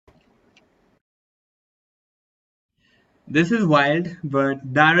This is wild,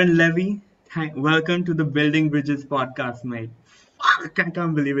 but Darren Levy, welcome to the Building Bridges podcast, mate. Fuck, I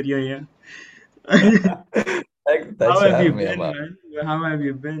can't believe it, you're here. Thanks How for have you having me, been, Omar. man? How have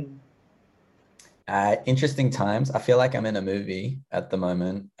you been? Interesting times. I feel like I'm in a movie at the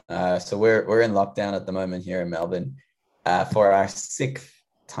moment. So we're in lockdown at the moment here in Melbourne, for our sixth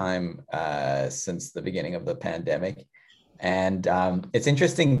time since the beginning of the pandemic, and it's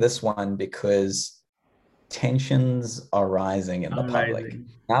interesting this one because tensions are rising in the I'm public.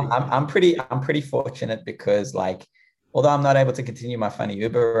 rising. I'm pretty fortunate because although I'm not able to continue my funny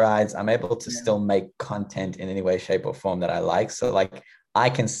Uber rides, I'm able to Yeah, still make content in any way, shape, or form that I like. So I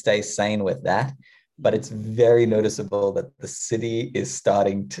can stay sane with that. But yeah, it's very noticeable that the city is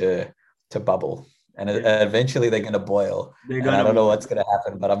starting to bubble. And yeah. eventually they're going to boil. They're And I gonna don't know boil. what's going to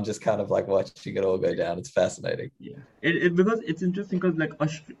happen, but I'm just kind of like watching it all go down. It's fascinating. Yeah, because it's interesting because like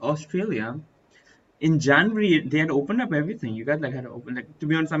Australia in January they had opened up everything. You guys like had to open like to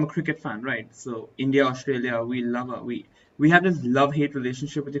be honest, I'm a cricket fan, right? So India, Australia, we have this love-hate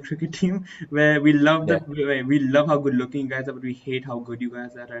relationship with the cricket team where Yeah. we love how good looking you guys are, but we hate how good you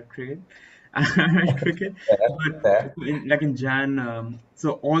guys are at cricket. At cricket. But Fair. in Jan,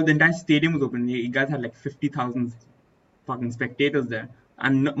 so all the entire stadium was open. You guys had like 50,000 fucking spectators there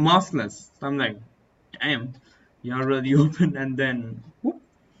and maskless. So I'm like, damn, you're really open. And then whoop,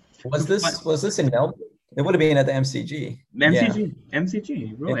 so Was this in Melbourne? It would have been at the MCG. Yeah.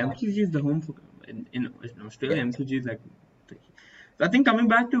 MCG, bro. Yeah. MCG is the home for in Australia. Yeah. MCG is like. So I think coming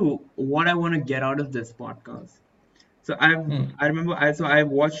back to what I want to get out of this podcast. So Hmm. I remember I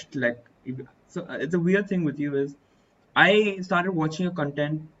watched like it's a weird thing with you is I started watching your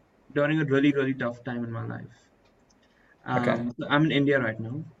content during a really tough time in my life. Okay. So I'm in India right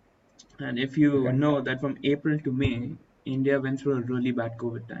now, and if you Okay. know that from April to May, India went through a really bad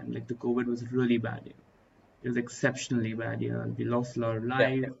COVID time. Like the COVID was really bad here. It was exceptionally bad here. We lost a lot of Yeah.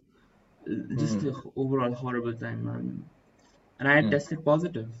 lives. Just Mm. the overall horrible time, man. And I had Mm. tested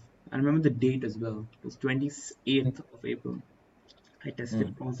positive. I remember the date as well. It was 28th of April. I tested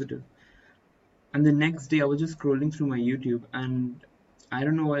Mm. positive. And the next day, I was just scrolling through my YouTube, and I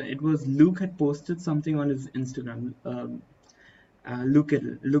don't know what it was. Luke had posted something on his Instagram. Luke,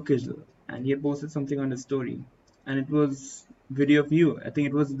 and he had posted something on his story, and it was video of you. I think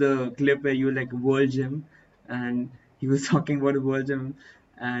it was the clip where you were like World Gym, and he was talking about the World Gym,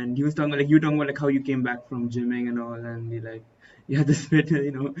 and he was talking like you were talking about like how you came back from gymming and all, and he like you had this bit,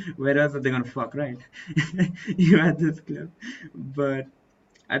 where else are they gonna fuck, right? You had this clip, but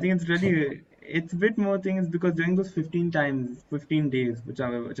I think it's a bit more things because during those 15 days, which I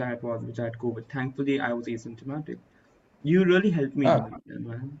had COVID. Thankfully, I was asymptomatic. You really helped me Oh, during that,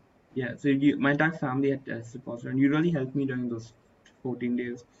 man. Yeah, so my entire family had tested positive, and you really helped me during those 14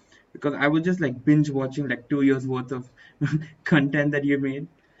 days because I was just like binge watching like 2 years worth of content that you made,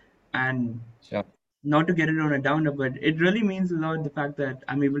 and sure. not to get it on a downer, but it really means a lot the fact that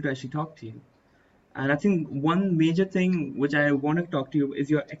I'm able to actually talk to you. And I think one major thing which I want to talk to you is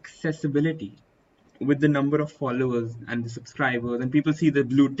your accessibility with the number of followers and the subscribers, and people see the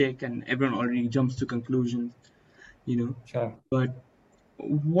blue tick, and everyone already jumps to conclusions, you know. Sure. But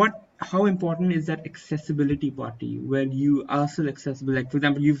how important is that accessibility party where you are still accessible? Like for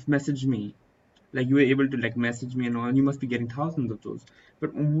example, you've messaged me, like you were able to like message me and all, and you must be getting thousands of those.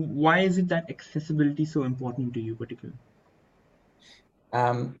 But why is it that accessibility so important to you, particularly?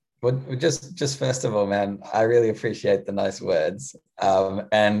 Well, just first of all, man, I really appreciate the nice words.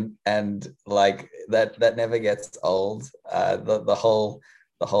 And like that never gets old. The whole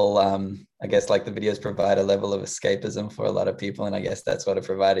I guess like the videos provide a level of escapism for a lot of people, and I guess that's what it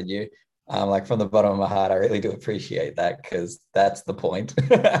provided you. Like from the bottom of my heart, I really do appreciate that because that's the point.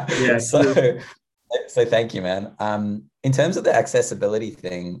 Yeah, true. So so thank you, man. In terms of the accessibility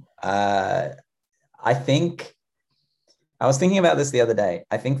thing, I think I was thinking about this the other day.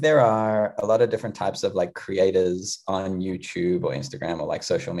 I think there are a lot of different types of like creators on YouTube or Instagram or like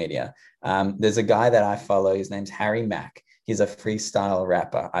social media. There's a guy that I follow. His name's Harry Mack. He's a freestyle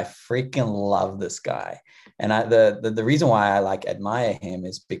rapper. I freaking love this guy, and the reason why I like admire him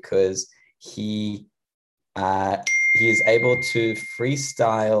is because he uh, he is able to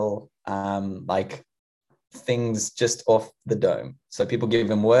freestyle like things just off the dome. So people give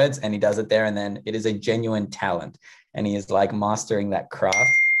him words and he does it there and then. It is a genuine talent. And he is like mastering that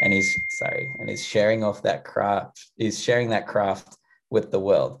craft and he's sharing off that craft. He's sharing that craft with the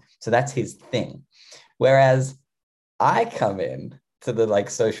world. So that's his thing. Whereas I come in to the like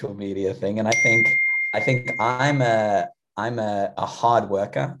social media thing and I think I'm a hard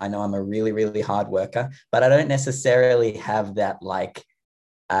worker. I know I'm a really hard worker, but I don't necessarily have that like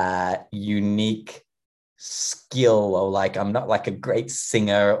unique skill, or like I'm not like a great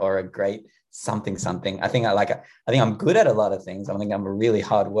singer or a great something something. I think I'm good at a lot of things. I think I'm a really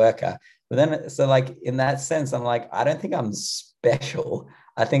hard worker. But then so like in that sense, I'm like, I don't think I'm special.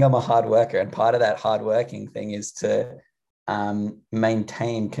 I think I'm a hard worker. And part of that hard working thing is to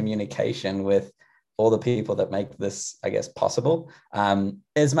maintain communication with all the people that make this, I guess, possible,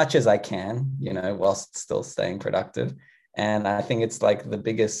 as much as I can, whilst still staying productive. And I think it's like the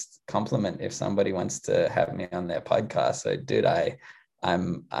biggest compliment if somebody wants to have me on their podcast. So, dude,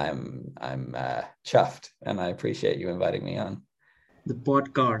 I'm chuffed, and I appreciate you inviting me on. The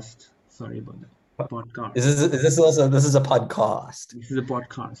podcast. Sorry about that. Is Podcast. this is this also this is a podcast? This is a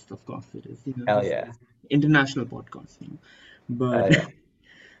podcast, of course it is. Hell This yeah, is international podcast. But hell yeah.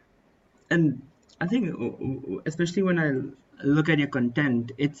 and I think especially when I look at your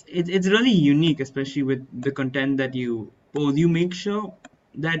content, it's really unique, especially with the content that you post. You make sure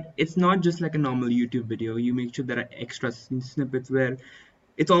that it's not just like a normal YouTube video. You make sure there are extra snippets where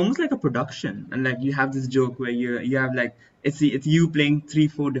it's almost like a production, and like you have this joke where you have like it's you playing 3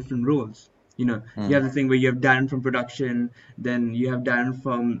 4 different roles. You have Mm, the thing where you have Darren from production, then you have Darren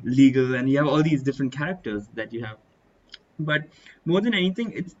from legal, and you have all these different characters that you have. But more than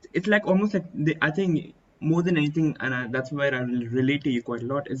anything, it's like almost like I think more than anything, and that's where I relate to you quite a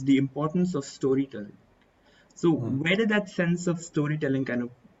lot, is the importance of storytelling. So mm, where did that sense of storytelling kind of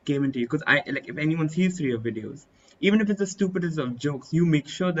came into you? Because I like if anyone sees through your videos, even if it's the stupidest of jokes, you make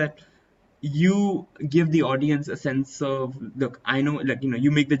sure that you give the audience a sense of, look, I know, like,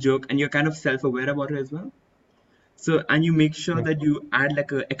 you make the joke and you're kind of self-aware about it as well. So, and you make sure mm. that you add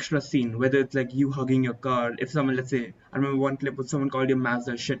like a extra scene, whether it's like you hugging your car. If someone, let's say, I remember one clip where someone called your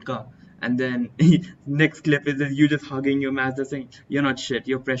Mazda a shit car, and then next clip is that you just hugging your Mazda saying, "You're not shit,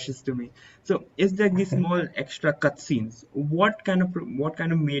 you're precious to me." So, it's like these small extra cut scenes. What kind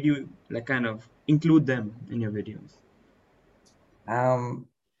of made you like kind of include them in your videos? Um,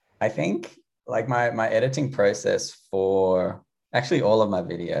 I think like my editing process for actually all of my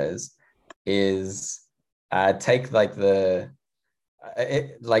videos is take like like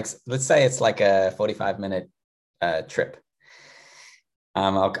let's say it's like a 45-minute trip.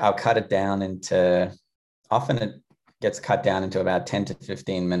 I'll cut it down into, often it gets cut down into about 10 to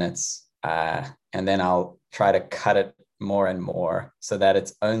 15 minutes. And then I'll try to cut it more and more so that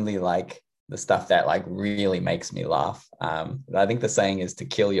it's only like the stuff that like really makes me laugh. I think the saying is to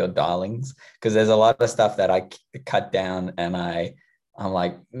kill your darlings, because there's a lot of stuff that I cut down and I'm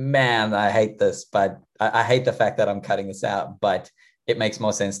like, man, I hate this, but I hate the fact that I'm cutting this out, but it makes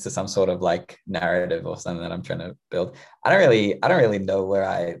more sense to some sort of like narrative or something that I'm trying to build. I don't really know where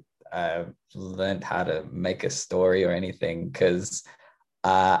I learned how to make a story or anything, because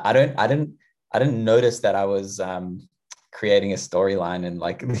I didn't notice that I was creating a storyline in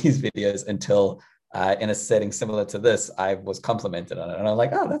like these videos until in a setting similar to this, I was complimented on it, and I'm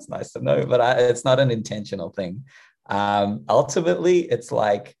like, oh, that's nice to know. But it's not an intentional thing. Ultimately, it's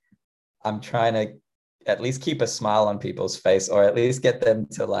like I'm trying to at least keep a smile on people's face, or at least get them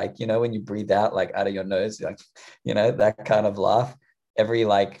to like, when you breathe out like out of your nose, like, that kind of laugh every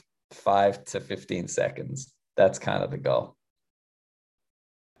like 5 to 15 seconds. That's kind of the goal.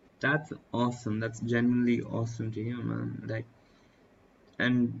 That's awesome. That's genuinely awesome to hear, man. Like,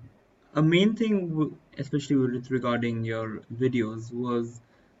 and a main thing, especially with regarding your videos, was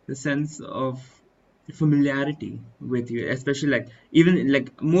the sense of familiarity with you, especially like even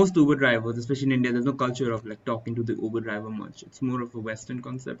like most Uber drivers, especially in India, there's no culture of like talking to the Uber driver much. It's more of a Western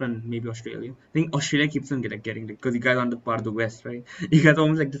concept, and maybe Australia. I think Australia keeps on getting because you guys aren't the part of the West, right? You guys are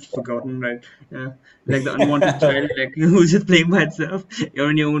almost like just forgotten, right? Yeah, like the unwanted child, like who's just playing by itself. You're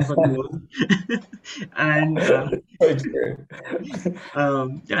in your own fucking world, and So true.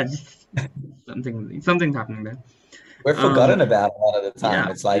 yeah, just something happening there. We're Um, forgotten about a lot of the time.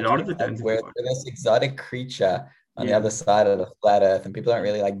 yeah, It's a like lot of the times I forgot. we're this exotic creature on the Yeah, other side of the flat earth, and people don't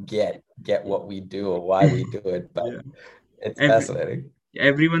really like get what we do or why we do it, but yeah. it's Every fascinating.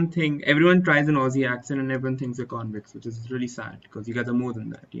 everyone tries an Aussie accent and everyone thinks they're convicts, which is really sad because you guys are more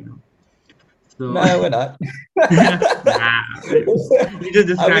than that. So No, we're not. nah, you just I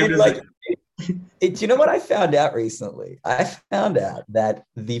described mean, as like, like do you know what I found out recently? I found out that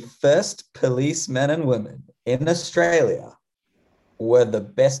the first policemen and women in Australia were the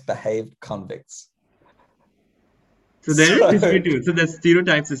best behaved convicts. so there is So, history too. So the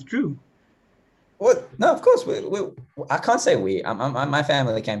stereotypes is true. well, no, of course, I can't say we. My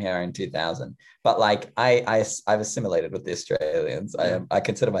family came here in 2000, but like I've assimilated with the Australians. Yeah, I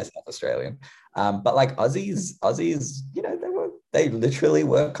consider myself Australian. But like Aussies, they literally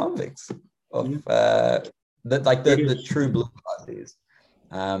were convicts of yeah. like the British. true blue Aussies.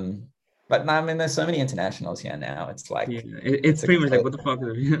 Um, But no, I mean, there's so many internationals here now. It's Yeah, like it's it's a pretty much like complete, what the fuck.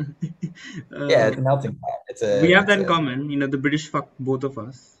 yeah, uh, it's a melting pot. It's we a have it's that in a common. The British fucked both of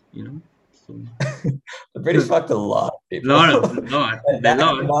us. So the British fucked a lot of people. lot, And they that's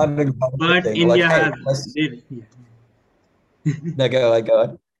lost. not an example But thing. Like, India hey, has they, yeah. no, go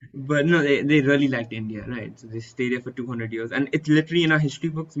on. But no, they really liked India, right? So they stayed there for 200 years, and it's literally in our history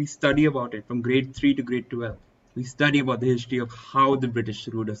books. We study about it from grade 3 to grade 12. We study about the history of how the British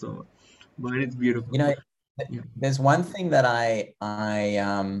ruled us over. But it's You beautiful. know, Yeah, there's one thing that I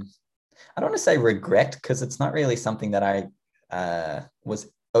don't want to say regret because it's not really something that I was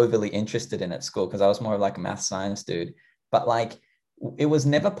overly interested in at school because I was more of like a math science dude. But like, it was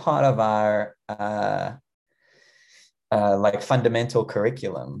never part of our like fundamental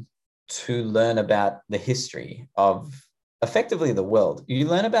curriculum to learn about the history of effectively the world. You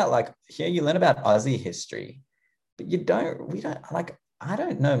learn about like here, you learn about Aussie history, but we don't like, I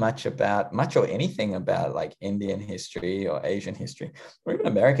don't know much or anything about like Indian history or Asian history or even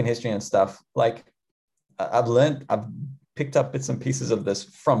American history and stuff. Like I've picked up bits and pieces of this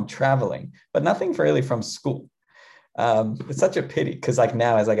from traveling, but nothing really from school. It's such a pity because like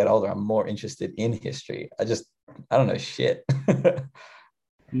now as I get older, I'm more interested in history. I don't know shit.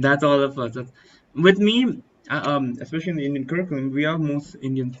 that's all of us. With me, especially in the Indian curriculum, we are most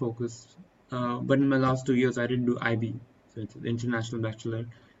Indian focused. But in my last 2 years, I didn't do IB, so it's the International Bachelor,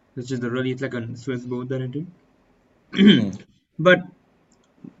 which is it's like a Swiss board that I did. Mm, But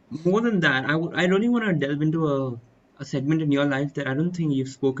more than that, I really want to delve into a segment in your life that I don't think you've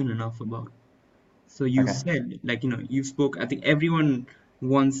spoken enough about. So you okay. said, like, you spoke, I think everyone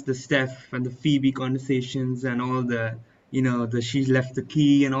wants the Steph and the Phoebe conversations and all the she left the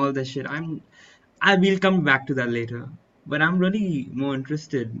key and all that shit. I will come back to that later. But I'm really more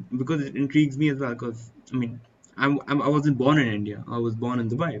interested because it intrigues me as well. Because, I mean, I wasn't born in India, I was born in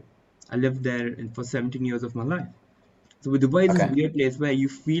Dubai. I lived there for 17 years of my life. So Dubai is this Okay. weird place where you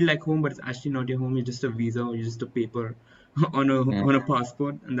feel like home, but it's actually not your home. You're just a visa or you're just a paper Mm, on a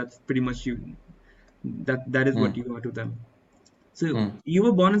passport, and that's pretty much you. That is what mm, you are to them. So mm. you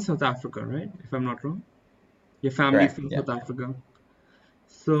were born in South Africa, right? If I'm not wrong. Your family is Correct. from Yeah. South Africa.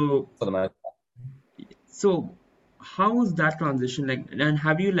 So For the most. so how was that transition like? And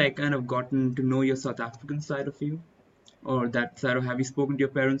have you like kind of gotten to know your South African side of you, or that side, or have you spoken to your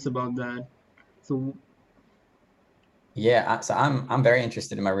parents about that? So Yeah, so I'm very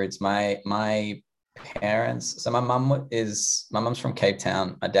interested in my roots. My parents. So my mum's from Cape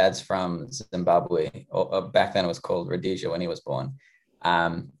Town. My dad's from Zimbabwe, or back then it was called Rhodesia when he was born.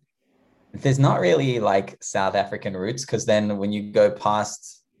 Um, there's not really like South African roots because then when you go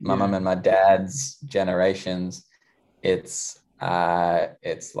past my yeah, mum and my dad's generations, it's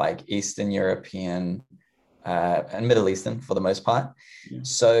like Eastern European and Middle Eastern for the most part. yeah.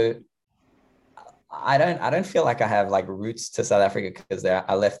 So I don't feel like I have like roots to South Africa because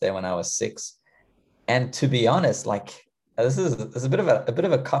I left there when I was 6. And to be honest, like this is a bit of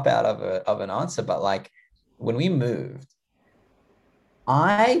a cop out of an answer, but like when we moved,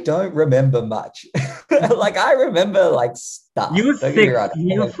 I don't remember much. Like I remember like You stuff. were Don't get me six. wrong.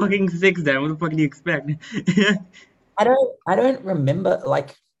 You were fucking six. Then what the fuck do you expect? I don't remember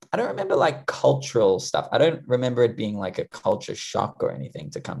like I don't remember like cultural stuff. I don't remember it being like a culture shock or anything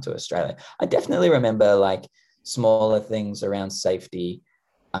to come to Australia. I definitely remember like smaller things around safety.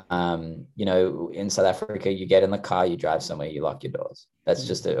 In South Africa, you get in the car, you drive somewhere, you lock your doors. That's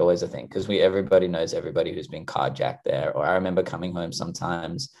just always a thing because everybody knows everybody who's been carjacked there. Or I remember coming home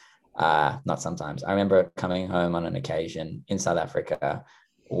sometimes, not sometimes. I remember coming home on an occasion in South Africa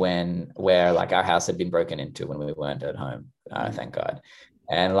where like our house had been broken into when we weren't at home, thank God.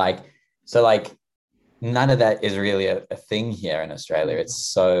 And like so like none of that is really a thing here in Australia. It's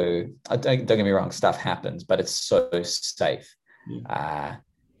so don't get me wrong, stuff happens, but it's so safe. Yeah, Uh,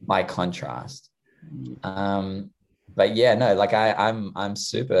 by contrast. yeah, But yeah, no, like I'm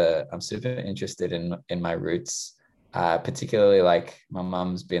super interested in my roots. Particularly like my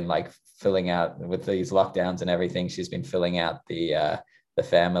mum's been like filling out with these lockdowns and everything. She's been filling out the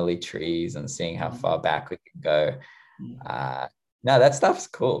family trees and seeing how far back we can go. yeah. Uh, no, that stuff's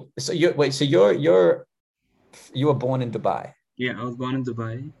cool. So you were born in Dubai. Yeah, I was born in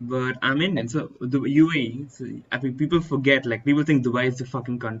Dubai, but I'm Indian. So the UAE. So I think people forget. Like people think Dubai is the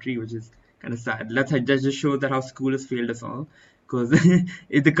fucking country, which is kind of sad. That just shows that how school has failed us all. Because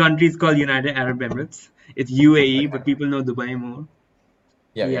if the country is called United Arab Emirates, it's UAE, but Okay. people know Dubai more.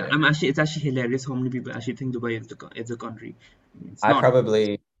 Yeah, Yeah, yeah, yeah. it's actually hilarious how many people actually think Dubai is is a country. It's I not.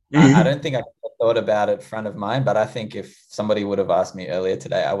 probably I don't think I thought about it front of mind, but I think if somebody would have asked me earlier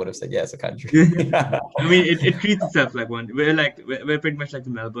today, I would have said, yeah, it's a country. I mean, it treats itself like one. We're pretty much like the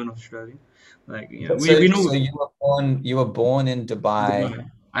Melbourne of Australia. Like, we So, know you were born in Dubai Dubai.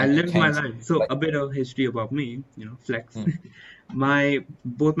 I and you lived my came to, life. So like, a bit of history about me, flex. mm,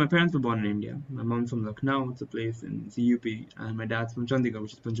 Both my parents were born in India. My mom's from Lucknow, it's a place in UP, and my dad's from Chandigarh,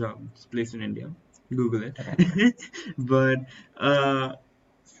 which is Punjab, it's a place in India. Google it. okay. But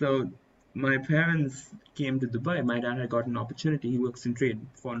so my parents came to Dubai. My dad had got an opportunity. He works in trade,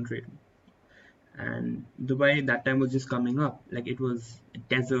 foreign trade, and Dubai that time was just coming up. Like it was a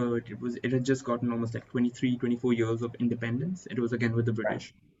desert. It had just gotten almost like 23, 24 years of independence. It was again with the Right.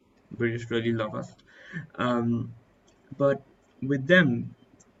 British. British really love us. Um, but with them,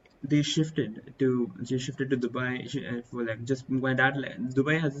 they shifted to Dubai for like just my dad. Like,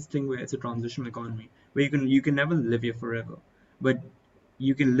 Dubai has this thing where it's a transitional economy where you can never live here forever, but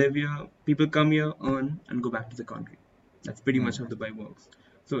you can live here. People come here, earn, and go back to the country. That's pretty much how Mm, Dubai works.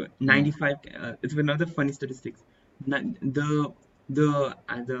 So mm, 95. It's another funny statistics. The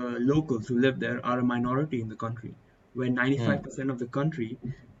locals who live there are a minority in the country, where mm, 95% of the country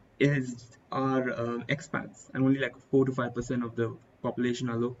is are expats, and only like 4 to 5% of the population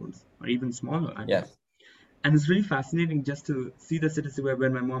are locals, or even smaller, I believe. yes. And it's really fascinating just to see the statistic where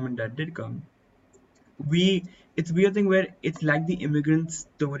when my mom and dad did come, we it's weird thing where it's like the immigrant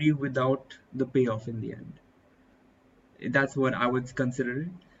story without the payoff in the end. That's what I would consider it.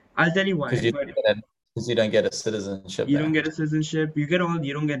 I'll tell you why, Because you but because you don't get a citizenship you don't there. get a citizenship. You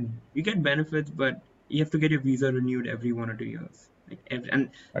get benefits, but you have to get your visa renewed every 1 or 2 years. And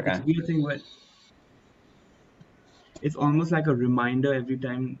it's a Okay. weird thing where it's almost like a reminder every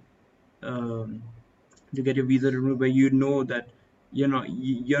time um, to get your visa renewed, where you know that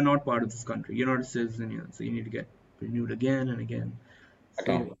you're not part of this country. You're not a citizen here, so you need to get renewed again and again.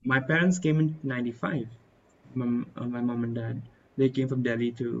 Okay. So my parents came in '95. My mom and dad, they came from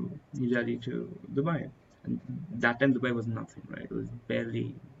Delhi to New Delhi to Dubai, and that time Dubai was nothing, right? It was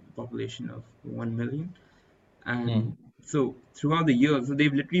barely a population of 1 million, and Mm, so throughout the years, so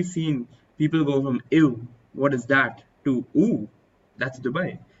they've literally seen people go from ew, what is that, to ooh, that's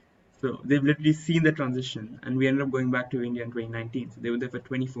Dubai. So they've literally seen the transition, and we ended up going back to India in 2019. So they were there for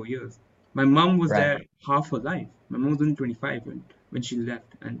 24 years. My mom was right. there half her life. My mom was only 25 when she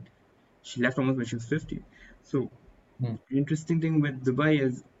left, and she left almost when she was 50. So Mm, the interesting thing with Dubai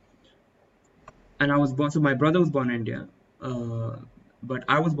is, and I was born. So my brother was born in India, uh, but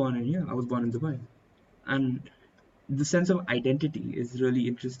I was born in here. I was born in Dubai, and the sense of identity is really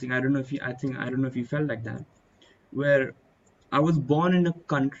interesting. I don't know if you felt like that, where I was born in a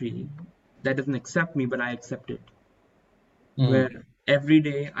country that doesn't accept me, but I accept it. Where mm, every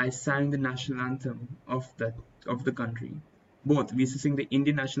day I sang the national anthem of the country. Both we used to sing the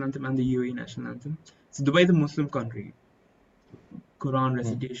Indian national anthem and the UAE national anthem. So Dubai is a Muslim country. Quran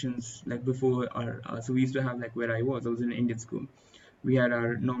mm, recitations like before so we used to have like where I was in an Indian school. We had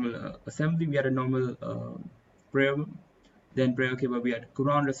our normal assembly. We had a normal prayer. Then prayer came up. We had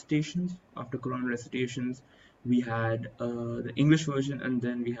Quran recitations. After Quran recitations, we had the English version, and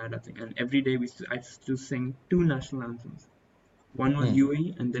then we had I think, and every day I used to sing two national anthems. One was mm.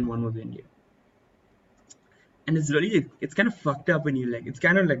 UAE, and then one was India. And it's kind of fucked up when you like it's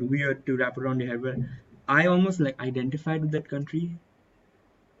kind of like weird to wrap around your head. Where I almost like identified with that country,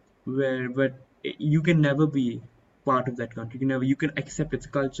 where but you can never be part of that country. You can accept its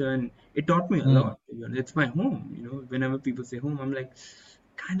culture, and it taught me a Mm, lot. It's my home. Whenever people say home, I'm like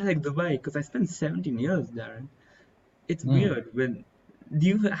kind of like Dubai because I spent 17 years there. It's mm. weird when do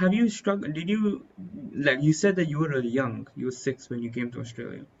you have you struggled? Did you like you said that you were really young? You were 6 when you came to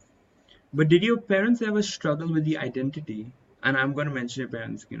Australia. But did your parents ever struggle with the identity? And I'm going to mention your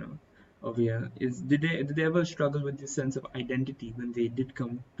parents, over here. Did they ever struggle with the sense of identity when they did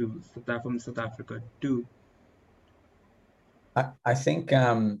come to from South Africa too? I think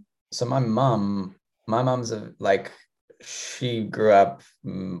so my mum's like she grew up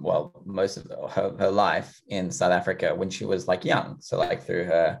well most of her life in South Africa when she was like young, so like through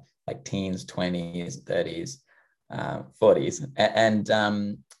her like teens, 20s, 30s, 40s,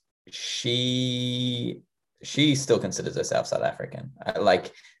 and she she still considers herself South African.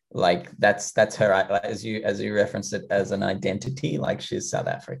 Like that's her, as you referenced it, as an identity, like she's South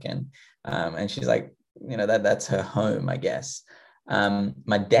African. And she's like, that's her home, I guess.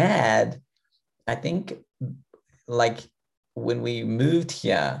 My dad, I think, like when we moved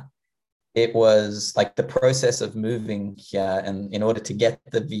here, it was like the process of moving here, and in order to get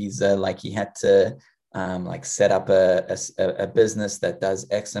the visa, like he had to like set up a business that does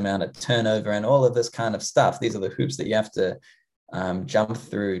X amount of turnover and all of this kind of stuff. These are the hoops that you have to jump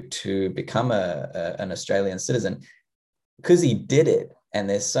through to become an Australian citizen, because he did it, and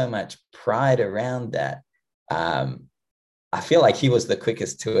there's so much pride around that. Um, I feel like he was the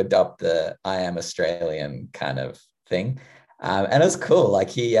quickest to adopt the "I am Australian" kind of thing, and it's cool. Like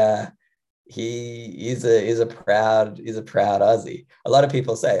he's a proud Aussie. A lot of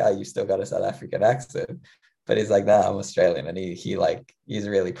people say, "Oh, you still got a South African accent," but he's like, "No, I'm Australian," and he like he's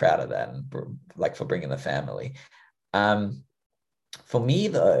really proud of that, and like for bringing the family. Um, for me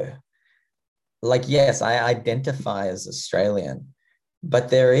though, like yes, I identify as Australian, but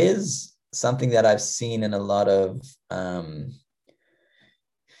there is something that I've seen in a lot of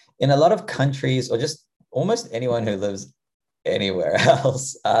countries, or just almost anyone who lives anywhere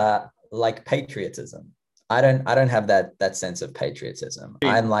else, like patriotism. I don't have that sense of patriotism.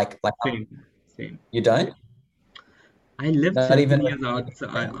 I'm Same, like same, same. you don't? I lived Not even 7 years with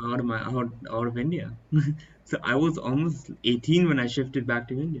out of India. So I was almost 18 when I shifted back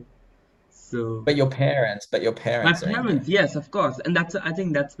to India. So but your my parents are Indian. parents, yes, of course, and that's I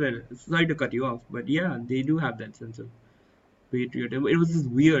think that's where. Sorry to cut you off, but yeah, they do have that sense of patriotism. It was this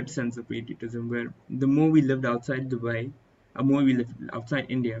weird sense of patriotism where the more we lived outside Dubai, the more we lived outside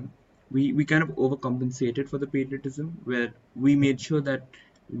India, we kind of overcompensated for the patriotism, where we made sure that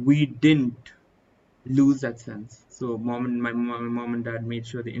we didn't lose that sense. So my mom and dad made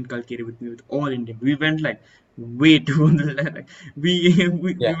sure they inculcated with me with all Indian. We went like way too on the left. Like, we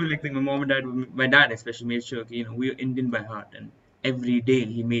Yeah. were like my mom and dad, my dad especially made sure we were Indian by heart, and every day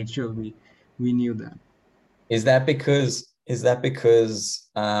he made sure we knew that. Is that because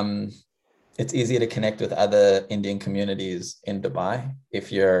it's easier to connect with other Indian communities in Dubai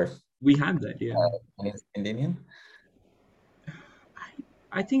if you're We had that, yeah. Indian?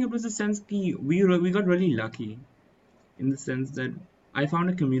 I think it was a sense that we got really lucky in the sense that I found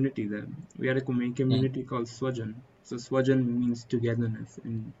a community there. We had a Mm. community called Swajan. So Swajan means togetherness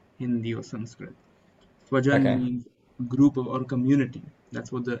in Hindi or Sanskrit. Swajan Okay. means group or community.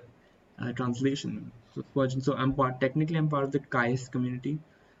 That's what the translation means. So Swajan. So technically I'm part of the Kais community.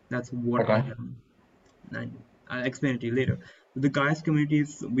 That's what I Okay. am. And I'll explain it to you later. The Kais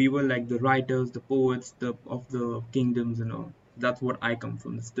communities, we were like the writers, the poets, the of the kingdoms and all. That's what I come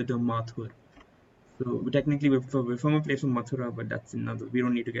from. It's the term Mathur. So technically we're from a place from Mathura, but that's another. We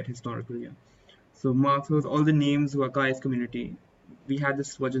don't need to get historical here. So Mathurs, all the names were Kais community. We had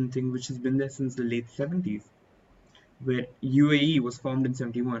this Swajan thing which has been there since the late 70s, where UAE was formed in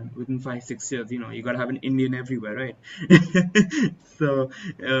 71. Within 5 6 years, you gotta have an Indian everywhere, right? So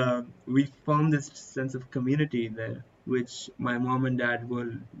we formed this sense of community there, which my mom and dad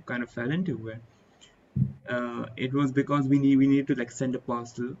were kind of fell into. Where it was because we need to like send a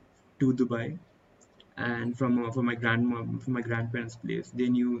parcel to Dubai, and from my grandmom from my grandparents' place. They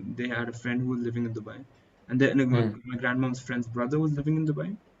knew they had a friend who was living in Dubai, and then Mm. my grandmom's friend's brother was living in Dubai,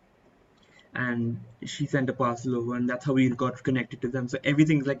 and she sent a parcel over, and that's how we got connected to them. So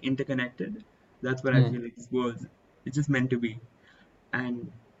everything's like interconnected. That's what I Mm. feel like this world. It's just meant to be, and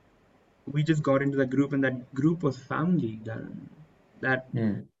we just got into that group, and that group was family. That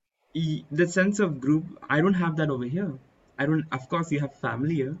Mm. the sense of group, I don't have that over here. I don't. Of course, you have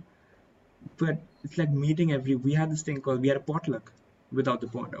family here, but it's like meeting we had this thing called we had a potluck without the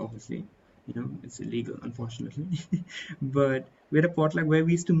pot, obviously. It's illegal, unfortunately. But we had a potluck where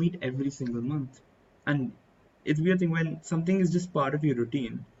we used to meet every single month. And it's a weird thing when something is just part of your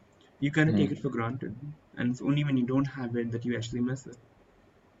routine, you kind of take it Mm. for granted. And it's only when you don't have it that you actually miss it.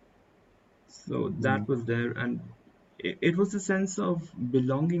 So Mm. that was there, and it was a sense of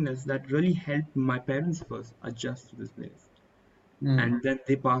belongingness that really helped my parents first adjust to this place, Mm. and then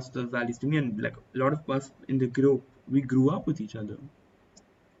they passed those values to me, and like a lot of us in the group, we grew up with each other.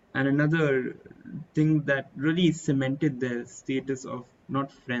 And another thing that really cemented their status of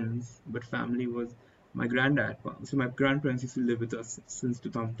not friends but family was my granddad. So my grandparents used to live with us since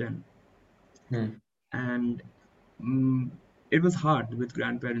 2010, Mm. and mm it was hard with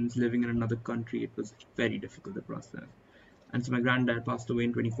grandparents living in another country. It was very difficult to process, and so my granddad passed away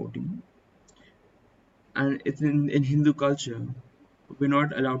in 2014. And it's in Hindu culture, we're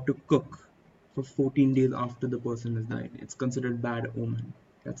not allowed to cook for 14 days after the person has died. It's considered bad omen.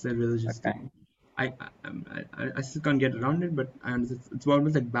 That's a religious Okay. thing. I still can't get around it, but I understand it's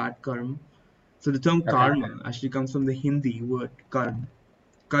almost like bad karma. So the term Okay. karma actually comes from the Hindi word karm.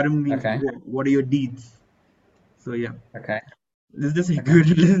 Karm means Okay. what are your deeds. So yeah, Okay. this is a Okay.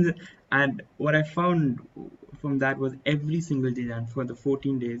 good. And what I found from that was every single day, and for the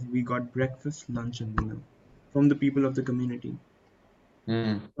 14 days, we got breakfast, lunch, and dinner from the people of the community.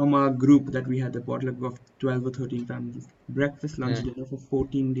 Mm. From our group that we had, the potluck of 12 or 13 families. Breakfast, lunch, Mm. dinner for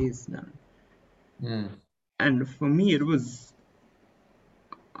 14 days now. Mm. And for me, it was.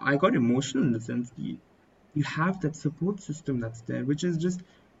 I got emotional in the sense you have that support system that's there, which is just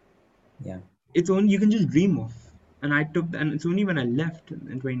Yeah. it's only you can just dream of. And and it's only when I left in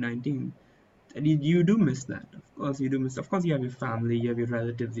 2019 that you do miss that. Of course, you do miss. Of course, you have your family, you have your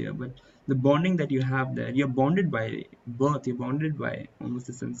relatives here, but the bonding that you have there, you're bonded by birth. You're bonded by almost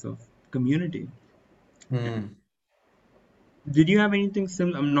a sense of community. Hmm. Did you have anything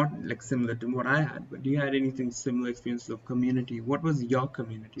similar? I'm not like similar to what I had, but do you had anything similar experience of community? What was your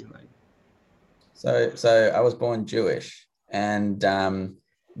community like? So I was born Jewish, and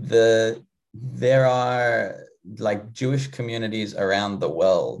there are like Jewish communities around the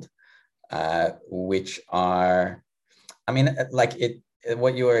world, which are, I mean, like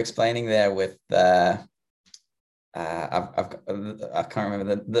what you were explaining there with I can't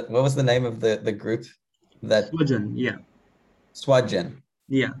remember what was the name of the group that Swajan, yeah, Swajan.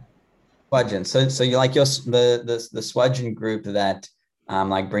 yeah. Swajin. So you like your the Swajin group that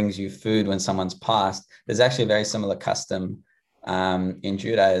like brings you food when someone's passed. There's actually a very similar custom in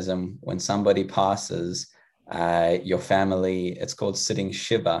Judaism when somebody passes, your family. It's called sitting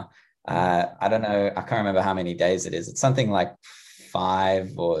shiva. I don't know. I can't remember how many days it is. It's something like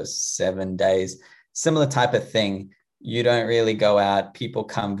 5 or 7 days. Similar type of thing. You don't really go out. People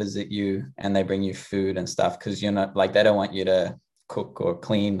come visit you and they bring you food and stuff because you're not like they don't want you to cook or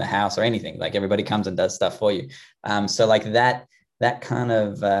clean the house or anything. Like everybody comes and does stuff for you. So like that kind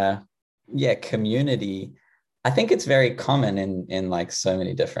of yeah, community. I think it's very common in like so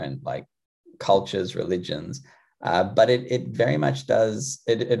many different like cultures, religions. But it very much does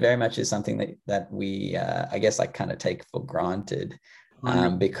it very much is something that we I guess like kind of take for granted,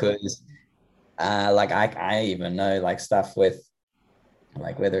 100%. because like I even know like stuff with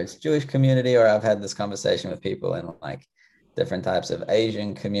like whether it's Jewish community or I've had this conversation with people in like different types of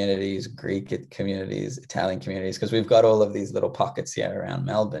Asian communities, Greek communities, Italian communities, because we've got all of these little pockets here around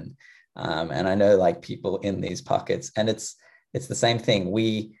Melbourne. And I know like people in these pockets, and it's the same thing.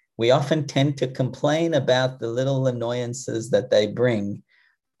 We often tend to complain about the little annoyances that they bring,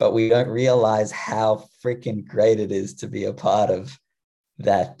 but we don't realize how freaking great it is to be a part of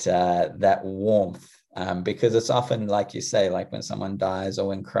that warmth, because it's often like you say, like when someone dies or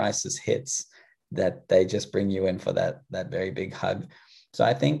when crisis hits, that they just bring you in for that very big hug. So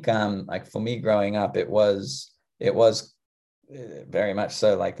I think like for me growing up, it was very much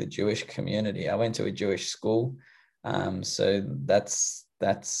so like the Jewish community. I went to a Jewish school, so that's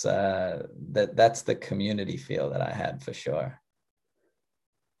the community feel that I had for sure.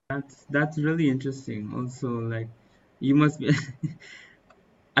 That's really interesting. Also, like you must be.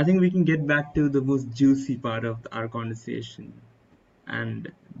 I think we can get back to the most juicy part of our conversation,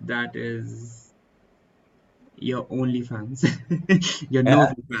 and that is your OnlyFans, your Yeah.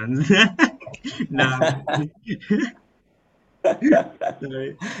 nosy fans. Nah,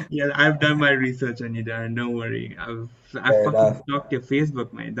 sorry. Yeah, I've done my research on you, Darren. Don't worry. I've Fair fucking enough. stalked your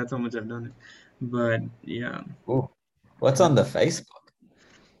Facebook, man. That's how much I've done it. But yeah, Ooh. What's that, on the Facebook?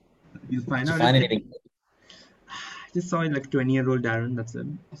 you'll find Did you out find everything. anything? I just saw it like 20-year-old Darren. That's it.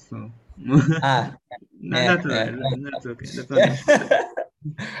 So, Ah, that's yeah, all right. yeah, That's okay. That's not an issue.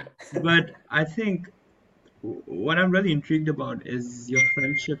 yeah. But I think what I'm really intrigued about is your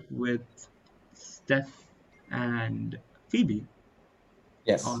friendship with Steph and Phoebe.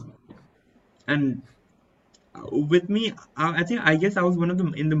 Yes. Um, and with me, I think I guess I was one of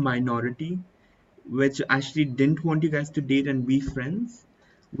them in the minority, which actually didn't want you guys to date and be friends,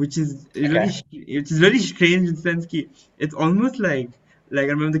 Okay. which is really strange in the sense that it's almost like I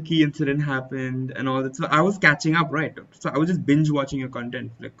remember the key incident happened and all that. So I was catching up, right? So I was just binge watching your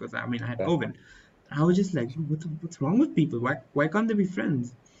content because I mean I had COVID. I was just like, what's wrong with people? Why can't they be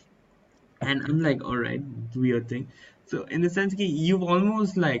friends? And I'm like, all right, weird thing. So in the sense that you've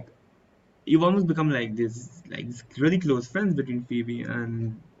almost become like this really close friends between Phoebe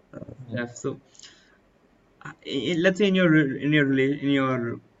and Jeff. So let's say in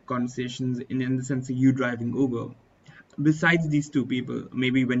your conversations in the sense of you driving Uber, besides these two people,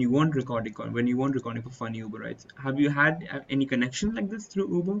 maybe when you weren't recording for funny Uber rides, have you had any connection like this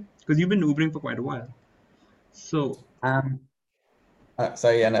through Uber? Because you've been Ubering for quite a while. So Um,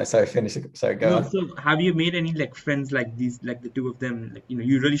 so yeah, no, sorry, finish it. Sorry, go no, on. so have you made any like friends like these, like the two of them, like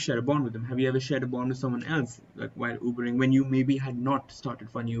you really share a bond with them? Have you ever shared a bond with someone else, like while Ubering, when you maybe had not started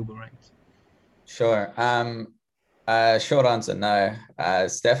funny Uber rides? Sure. Short answer, no.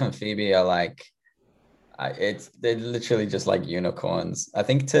 Steph and Phoebe are like, they're literally just like unicorns. I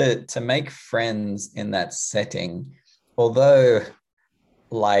think to make friends in that setting, although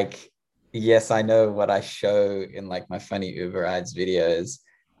like, yes, I know what I show in like my funny Uber rides videos.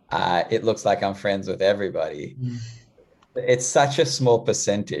 It looks like I'm friends with everybody. it's such a small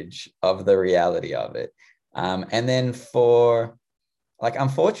percentage of the reality of it. And then for like,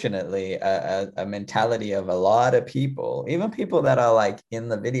 unfortunately, a mentality of a lot of people, even people that are like in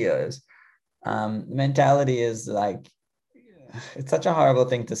the videos, mentality is like, it's such a horrible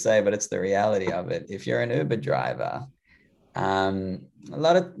thing to say, but it's the reality of it. If you're an Uber driver, a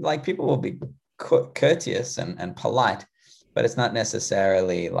lot of like people will be courteous and polite, but it's not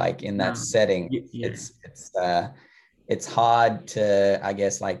necessarily like in that No, setting. yeah, It's hard to, I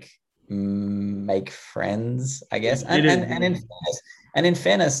guess, like make friends, I guess. it is. It is. And in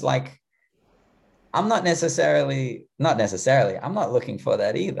fairness, like I'm not looking for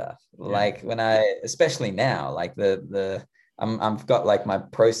that either. Yeah, Like when I, especially now, like I've got like my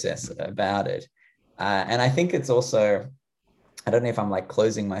process about it. And I think it's also, I don't know if I'm like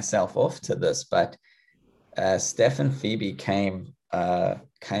closing myself off to this, but Steph and Phoebe came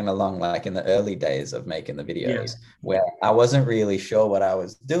along like in the early days of making the yeah, videos where I wasn't really sure what I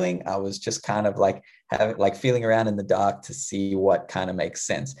was doing. I was just kind of like having like feeling around in the dark to see what kind of makes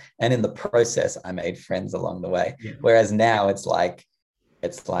sense. And in the process, I made friends along the way. yeah. Whereas now it's like,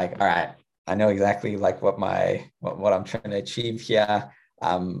 all right, I know exactly like what I'm trying to achieve here.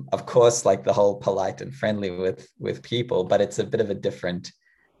 Of course, like the whole polite and friendly with people, but it's a bit of a different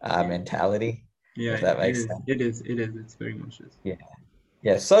Yeah, mentality, yeah, if that it makes is. sense. It is. It is. It's very much is. Yeah.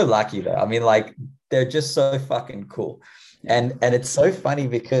 Yeah, so lucky though. I mean, like they're just so fucking cool. Yeah. And it's so funny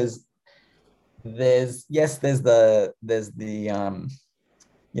because there's the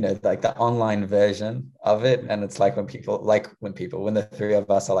like the online version of it. And it's like when the three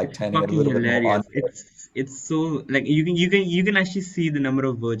of us are like It's turning it a fucking little bit more on. hilarious. It's so like you can actually see the number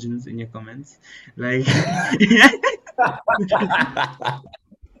of virgins in your comments. Like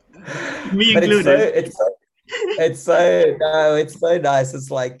me But included. it's so nice.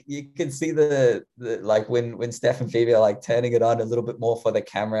 It's like you can see the like when Steph and Phoebe are like turning it on a little bit more for the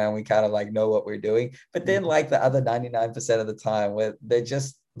camera and we kind of like know what we're doing. But then like the other 99% of the time where they're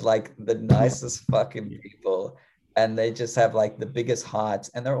just like the nicest fucking Yeah. people and they just have like the biggest hearts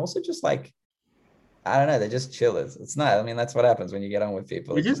and they're also just like I don't know, they're just chillers. It's not, I mean, that's what happens when you get on with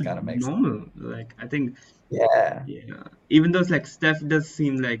people. They're It just just kind of makes normal. Like I think yeah. yeah. Even though it's like Steph does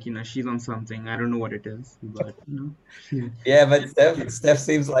seem like, she's on something. I don't know what it is, but she Yeah, but Steph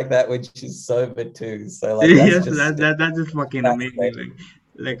seems like that when she's sober too. So like that's yes, just that's just fucking amazing. fascinating.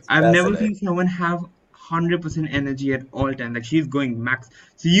 Like It's I've never fascinating. seen someone have 100% energy at all time. Like she's going max.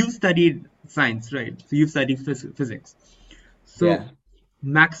 So you've studied science, right? So you've studied physics. So Yeah.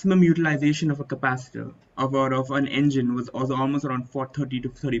 maximum utilization of a capacitor of an engine was also almost around 430 to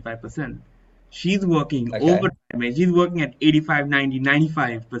 35%. She's working Okay. overtime. Man. She's working at 85, 90,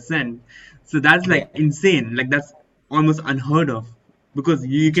 95%. So that's like Yeah. insane. Like that's almost unheard of because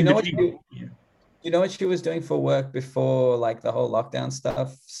you Do you can know what literally you yeah. you know what she was doing for work before like the whole lockdown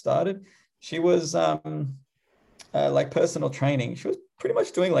stuff started? She was like personal training. She was pretty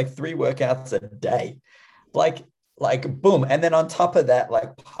much doing like 3 workouts a day. Like like boom. And then on top of that,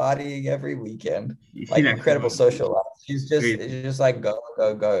 like partying every weekend, She's like actually incredible going social life. crazy. She's just like go,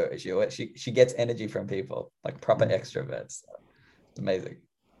 go, go. She gets energy from people, like proper extroverts. It's amazing.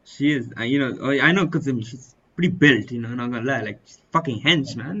 She is, I know because she's pretty built, not gonna lie. Like, she's fucking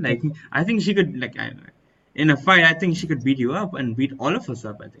hench, man. Like, I think she could, like, in a fight, I think she could beat you up and beat all of us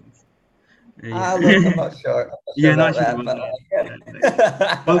up, I think. Ah, look, I'm Yeah. not sure. I'm not sure Yeah, not about sure that, about but that. like, Yeah,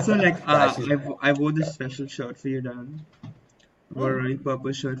 like, also, yeah. like, Nah, she's I wore this special shirt for you, Darren. Wore a hmm. really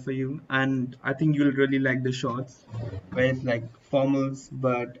purple shirt for you, and I think you'll really like the shorts, where it's like formals,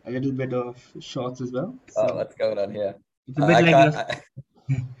 but a little bit of shorts as well. Oh, So what's going on here? it's a bit I like can't.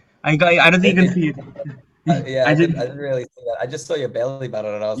 I don't think you can It, see it. yeah, I just I didn't really see that. I just saw your belly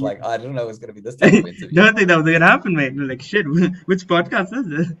button, and I was yeah. like, oh, I didn't know it was going to be this type of interview. Don't think that was gonna happen, mate. Like shit, which podcast is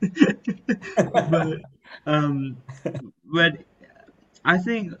this? but um, but I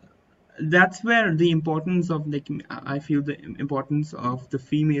think that's where the importance of like I feel the importance of the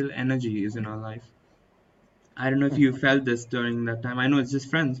female energy is in our life. I don't know if you felt this during that time. I know it's just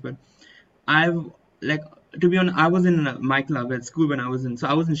friends, but I've like to be honest, I was in my club at school when I was in. So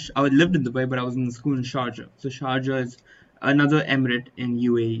I was in. I lived in Dubai, but I was in school in Sharjah. So Sharjah is another emirate in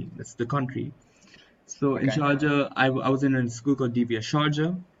UAE. That's the country. So in Okay. Sharjah, I was in a school called DBS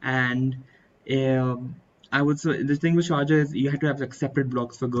Sharjah, and I would say the thing with Sharjah is you had to have like separate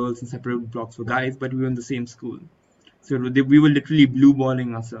blocks for girls and separate blocks for guys, but we were in the same school, so we were literally blue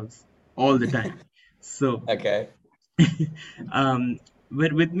balling ourselves all the time. So, Okay. um,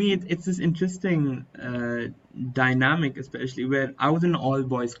 but with me, it's this interesting dynamic, especially where I was in an all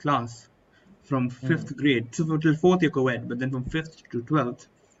boys class from Hmm. fifth grade, so till fourth year co-ed, but then from fifth to 12th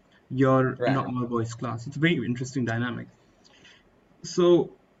you're in an Right. all boys class. It's a very interesting dynamic.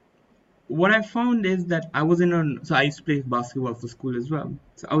 So what I found is that I was in a so I used to play basketball for school as well.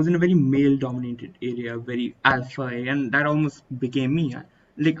 So I was in a very male dominated area, very alpha, and that almost became me.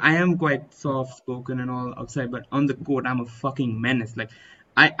 Like I am quite soft spoken and all outside, but on the court I'm a fucking menace. Like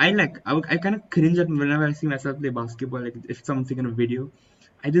I kind of cringe at whenever I see myself play basketball. Like if someone's taking a video,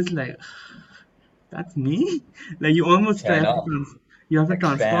 I just like that's me. Like you almost try Turn have to up. you have to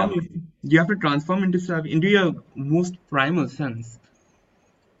Like bam. you have to transform into stuff into your most primal sense.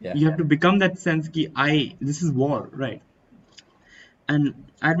 Yeah. You have to become that sense ki I this is war, right? And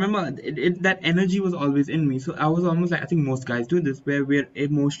I remember that energy was always in me. So I was almost like I think most guys do this, where we're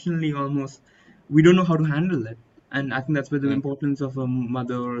emotionally almost we don't know how to handle it. And I think that's where the Mm. importance of a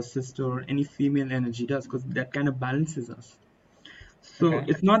mother or a sister or any female energy does, because that kind of balances us. So Okay.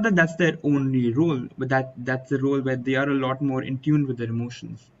 it's not that that's their only role, but that's the role where they are a lot more in tune with their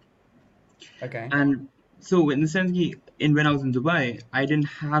emotions. Okay. And so in the sense in when I was in Dubai, I didn't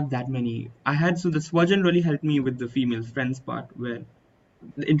have that many. I had so the Swajan really helped me with the female friends part, where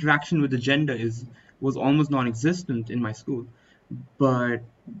the interaction with the gender is was almost non-existent in my school. But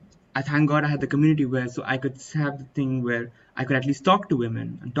I thank God I had the community where so I could have the thing where I could at least talk to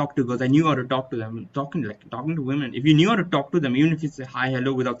women and talk to girls. I knew how to talk to them. Talking to women. If you knew how to talk to them, even if you say hi,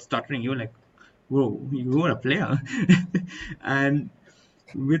 hello without stuttering, you're like, whoa, you are a player. And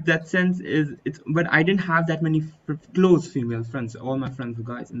with that sense is it's but I didn't have that many close female friends. All my friends were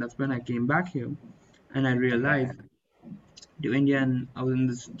guys, and that's when I came back here and I Okay. realized to India and I was in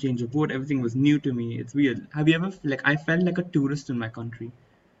this change of boat. Everything was new to me. It's weird. Have you ever like I felt like a tourist in my country?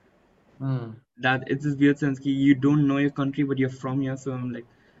 Mm. That it's this weird sense that you don't know your country but you're from here. So I'm like,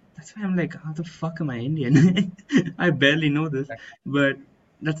 that's why I'm like, how the fuck am I Indian? I barely know this, but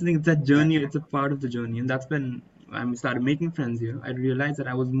that's the thing. It's that Okay. journey. It's a part of the journey, and that's when I started making friends here. I realized that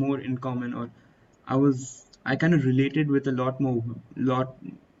I was more in common, or I kind of related with a lot more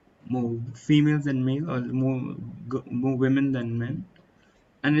females than male, or more women than men.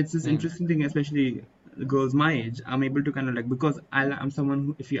 And it's this Mm. interesting thing, especially girls my age. I'm able to kind of like because I'm someone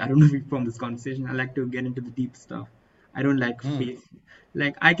who, if you I don't know if you from this conversation, I like to get into the deep stuff. I don't like Mm. face.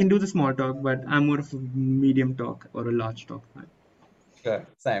 Like I can do the small talk, but I'm more of a medium talk or a large talk. Sure.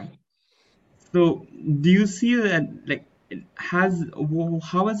 Same. So, do you see that like how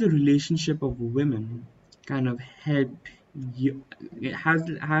has the relationship of women kind of helped you?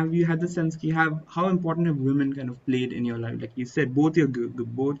 Have you had the sense you have how important have women kind of played in your life? Like you said, both your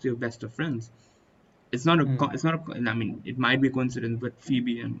best of friends. Mm. It's not a, I mean, it might be a coincidence, but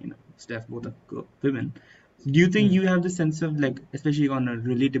Phoebe and Steph both are women. Do you think Mm. you have the sense of like, especially on a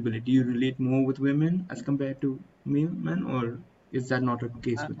relatability, do you relate more with women as compared to men, or is that not a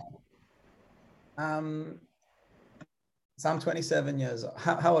case Uh, with Um, so I'm 27 years old.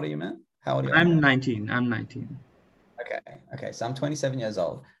 How old are you, man? How old are you? I'm 19. I'm 19. Okay. Okay. So I'm 27 years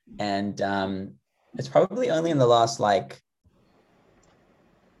old. And it's probably only in the last like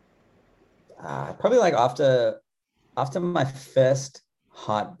probably like after my first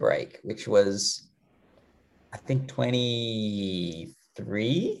heartbreak, which was I think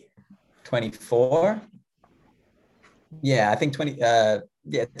 23, 24. Yeah, I think 20 yeah,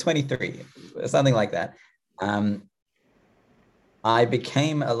 23, something like that. Um, I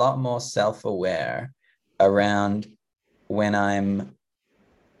became a lot more self-aware around when I'm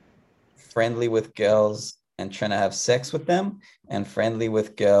friendly with girls and trying to have sex with them, and friendly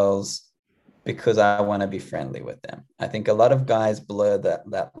with girls because I want to be friendly with them. I think a lot of guys blur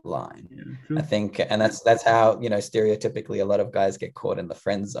that line. Yeah, I true. think, and that's how, stereotypically a lot of guys get caught in the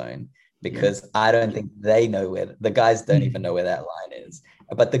friend zone Yeah. because I don't think they know where the guys don't even know where that line is,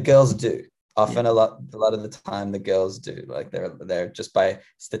 but the girls do. Yeah. Often a lot of the time the girls do. Like they're just by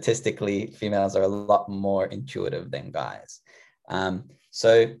statistically, females are a lot more intuitive than guys.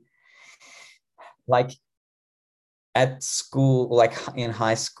 So like at school, like in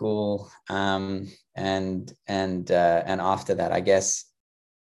high school, and after that, I guess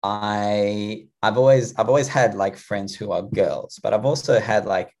I've always had like friends who are girls, but I've also had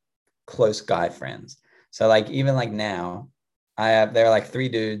like close guy friends. So like even like now, there are like three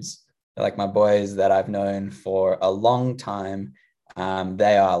dudes, they're like my boys that I've known for a long time.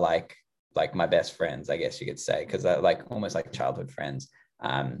 They are like my best friends, I guess you could say, because they're like almost like childhood friends.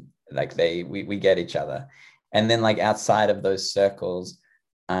 Like we get each other, and then like outside of those circles,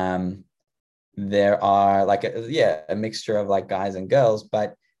 um, there are like a mixture of like guys and girls,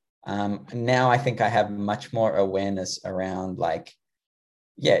 but now I think I have much more awareness around like,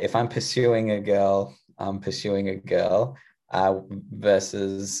 yeah, if I'm pursuing a girl, I'm pursuing a girl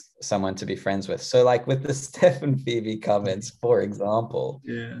versus someone to be friends with. So like with the Steph and Phoebe comments, for example,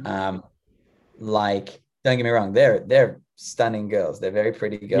 Yeah. um, like don't get me wrong, they're stunning girls. They're very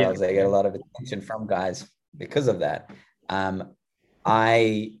pretty Yeah, girls. They get yeah, a lot of attention from guys because of that. Um,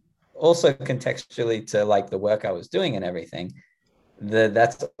 I also contextually to like the work I was doing and everything,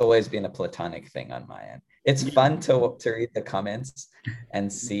 that's always been a platonic thing on my end. It's yeah, fun to read the comments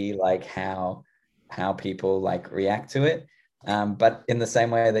and see like how people like react to it. But in the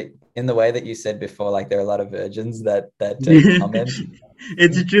same way that in the way that you said before, like there are a lot of virgins that yeah. comment.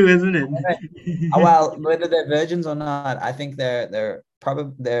 It's true, isn't Oh, it? well, whether they're virgins or not, I think they're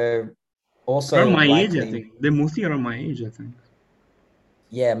probably they're Around also my age, I likely, think. They're mostly around my age, I think.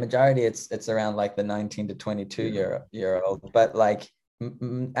 yeah, majority it's around like the 19 to 22 Yeah. year old. But like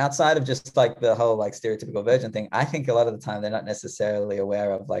outside of just like the whole like stereotypical virgin thing, I think a lot of the time they're not necessarily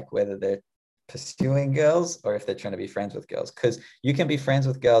aware of like whether they're pursuing girls or if they're trying to be friends with girls. Because you can be friends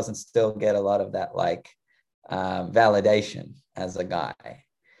with girls and still get a lot of that like validation as a guy.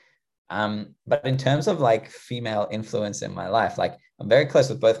 But in terms of like female influence in my life, like I'm very close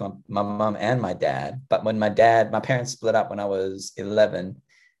with both my mom and my dad. But when my parents split up when I was 11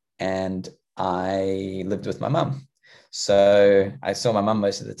 and I lived with my mom. So I saw my mom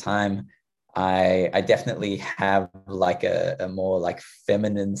most of the time. I definitely have like a more like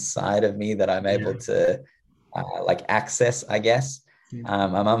feminine side of me that I'm Yeah. able to like access, I guess. Yeah.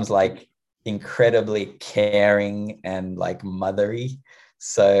 My mom's like incredibly caring and like mothery.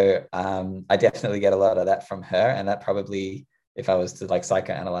 So I definitely get a lot of that from her. And that probably, if I was to like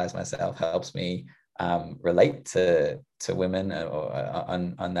psychoanalyze myself, helps me relate to women or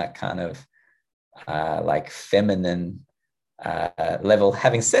on that kind of like feminine level.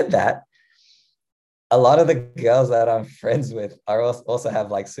 Having said that, a lot of the girls that I'm friends with are also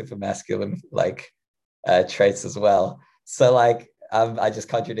have like super masculine like traits as well. So like I just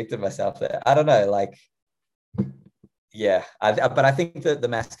contradicted myself there. I don't know, like yeah, but I think that the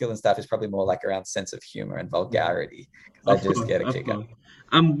masculine stuff is probably more like around sense of humor and Yeah. vulgarity because I Of just course, get a of kick out. course.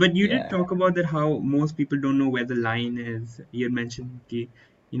 But you did Yeah. talk about that how most people don't know where the line is. You had mentioned the,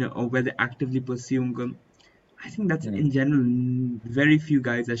 or where they're actively pursuing them. I think that's in Mm, general, very few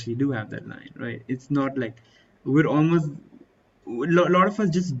guys actually do have that line, right? It's not like we're almost a lot of us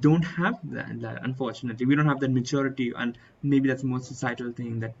just don't have that, unfortunately. We don't have that maturity, and maybe that's a more societal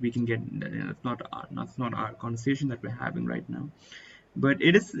thing that we can get. It's not our conversation that we're having right now. But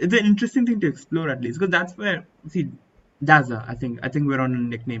it's an interesting thing to explore, at least, because that's where, see, Daza. I think we're on a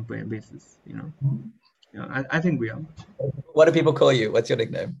nickname basis. I think we are. what do people call you? What's your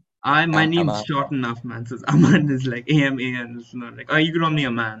nickname? My name's Aman. short enough, man. So Aman is like AMAN. It's not like, oh, you could call me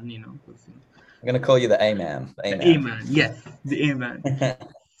a man, 'cause, I'm gonna call you the A man. The A the A man. man. Yes, the A man.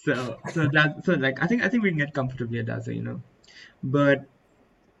 So like I think we can get comfortably at Daza, But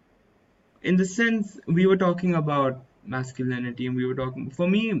in the sense we were talking about masculinity, and we were talking, for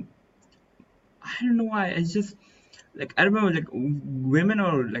me, I don't know why. It's just like I remember, like, women,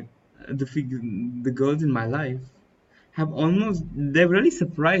 or like the girls in my life have almost, they're really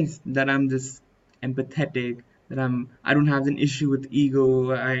surprised that I'm this empathetic, that I don't have an issue with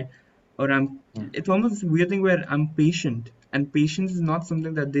ego. Or I'm Mm, It's almost this weird thing where I'm patient, and patience is not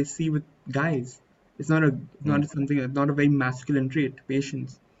something that they see with guys. It's not mm, something, it's not a very masculine trait,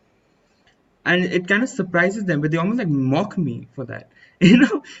 patience. And it kind of surprises them, but they almost like mock me for that.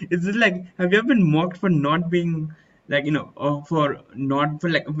 It's just like, have you ever been mocked for not being like, or for not, for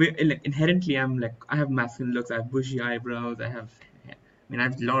like, like inherently, I have masculine looks, I have bushy eyebrows, I have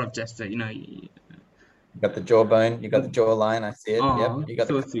a lot of gesture, you got the jawbone. You got the but jawline. I see it. Yep. oh, You got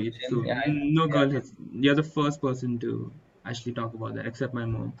the so sweet. complexion. So Yeah. no Yeah. girl has, you're the first person to actually talk about that, except my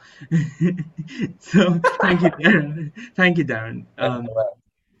mom. So thank you, Darren. Thank you, Darren.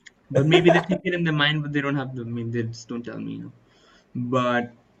 But maybe they think it in their mind, but they don't have the, I mean, they just don't tell me.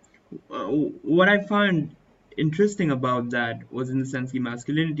 But uh, what I found interesting about that was, in the sense, the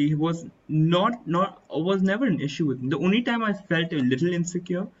masculinity was was never an issue with me. The only time I felt a little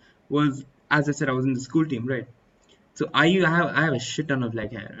insecure was, as I said, I was in the school team, right? So I have a shit ton of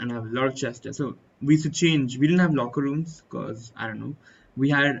leg hair, and I have a lot of chest hair. So we used to change. We didn't have locker rooms because, I don't know.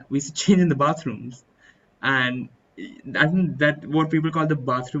 We used to change in the bathrooms, and I think that what people call the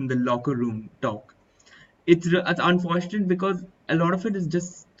bathroom, the locker room talk. It's unfortunate because a lot of it is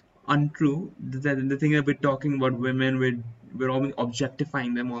just untrue. The thing that we're talking about women, we're almost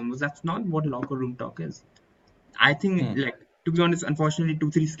objectifying them almost. That's not what locker room talk is. I think, Mm, like, to be honest, unfortunately,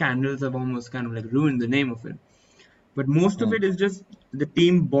 two three scandals have almost kind of like ruined the name of it. But most of mm, it is just the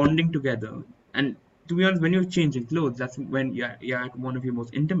team bonding together. And to be honest, when you're changing clothes, that's when you're at one of your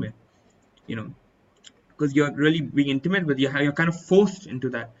most intimate, you know, because you're really being intimate with, you're kind of forced into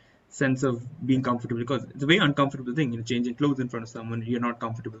that sense of being comfortable, because it's a very uncomfortable thing, changing clothes in front of someone you're not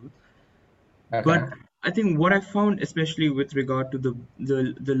comfortable with. But okay. I think what I found, especially with regard to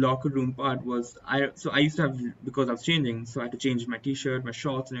the locker room part, was I used to have, because I was changing, so I had to change my t-shirt, my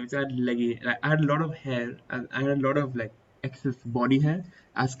shorts, and everything. I had leggy, I had a lot of hair. I had a lot of like excess body hair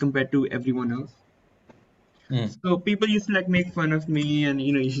as compared to everyone else. Mm. So people used to like make fun of me, and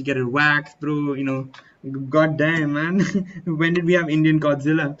you should get it waxed, bro. God damn, man. When did we have Indian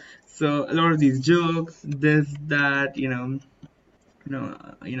Godzilla? So a lot of these jokes, this, that, you know,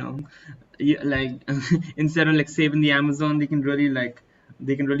 you know, yeah, like instead of like saving the Amazon, they can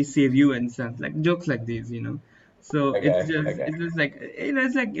really save you in sense, like jokes like these. So Okay, okay, it's just like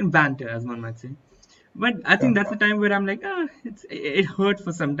it's like in banter, as one might say. But I think sure. that's the time where I'm like, it hurt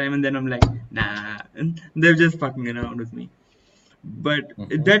for some time, and then I'm like, nah, and they're just fucking around with me. But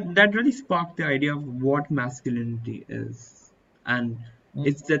Mhm. that really sparked the idea of what masculinity is, and Mm.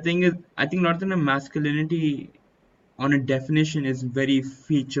 it's the thing is, I think not that a masculinity on a definition is very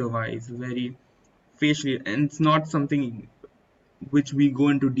feature wise, very facially, and it's not something which we go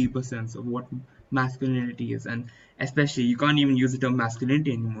into deeper sense of what masculinity is. And especially you can't even use the term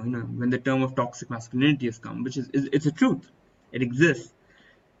masculinity anymore, when the term of toxic masculinity has come, which is it's a truth. It exists,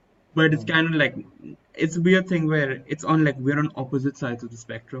 but it's Mm. kind of like, it's a weird thing where it's on like we're on opposite sides of the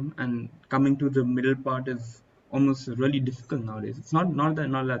spectrum, and coming to the middle part is almost really difficult nowadays. It's not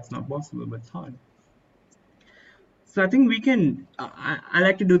that it's not possible, but it's hard. So I think we can. I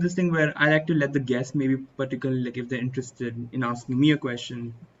like to do this thing where I like to let the guest, maybe particularly like if they're interested in asking me a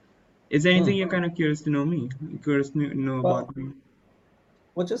question. Is there anything Mm. you're kind of curious to know me? Curious to know Well, about me?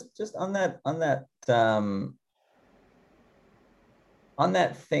 just on that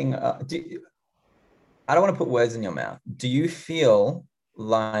thing. I don't want to put words in your mouth. Do you feel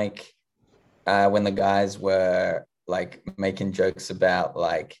like when the guys were like making jokes about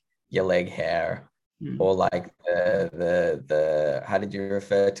like your leg hair, Hmm. or like the how did you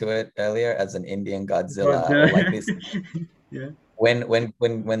refer to it earlier, as an Indian But Godzilla, or like this, yeah.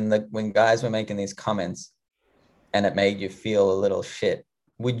 when guys were making these comments and it made you feel a little shit,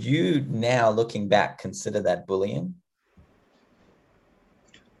 would you now looking back consider that bullying?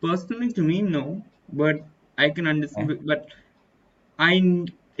 Personally, to me, no. But I can understand. But I,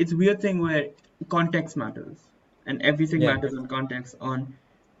 it's a weird thing where context matters, and everything Yeah. matters in context on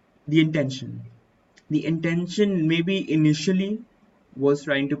the intention. The intention maybe initially was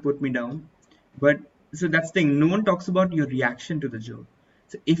trying to put me down, but so that's the thing. No one talks about your reaction to the joke.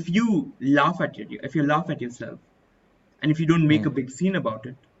 So if you laugh at yourself, and if you don't make a Mm. big scene about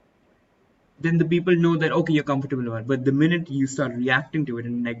it, then the people know that okay, you're comfortable about it. But the minute you start reacting to it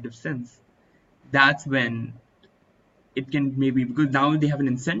in a negative sense, that's when it can, maybe because now they have an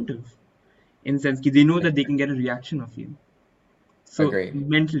incentive, in the sense that they know that they can get a reaction of you. So Agreed.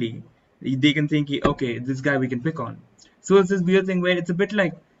 mentally, they can think, okay, this guy we can pick on. So it's this weird thing where it's a bit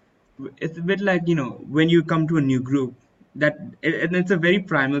like when you come to a new group, that and it's a very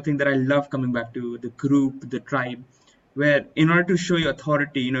primal thing that I love, coming back to the group, the tribe, where in order to show your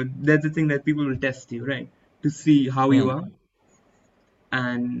authority, that's the thing that people will test you, right, to see how you Mm. are.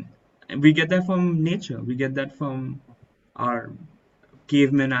 And we get that from nature, we get that from our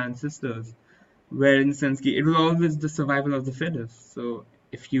caveman ancestors, where in Sensky it was always the survival of the fittest. So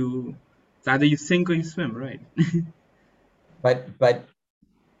if you, it's either you sink or you swim, right? But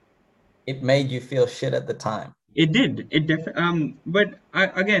it made you feel shit at the time. It did. But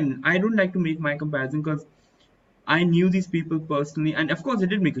again, I don't like to make my comparison because I knew these people personally, and of course, it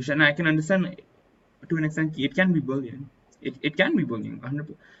did make a shit. And I can understand to an extent it can be bullying. It can be bullying,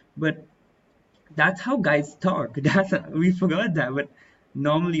 100%. But that's how guys talk. We forgot that. But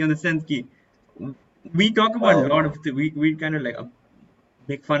normally, on the sense, we talk about a Well, lot of we kind of like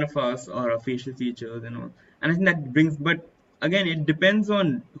make fun of us or our facial features and all. And I think that brings, but again, it depends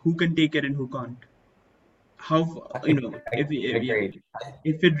on who can take it and who can't. How, yeah, agreed.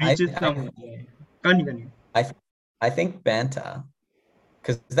 if it I reaches I some, yeah. Continue. I I think banter,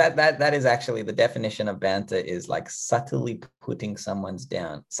 because that is actually the definition of banter, is like subtly putting someone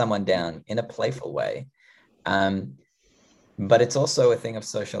down in a playful way. Um, but it's also a thing of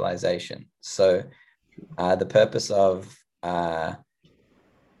socialization. So the purpose of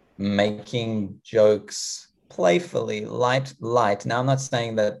making jokes playfully, light. Now, I'm not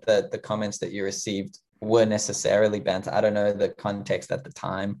saying that the comments that you received were necessarily banter. I don't know the context at the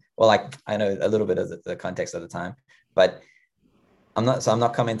time. Well, like I know a little bit of the context at the time, but I'm not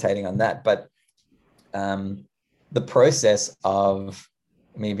commentating on that. But um, the process of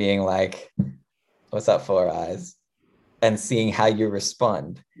me being like, "What's up, Four Eyes?" and seeing how you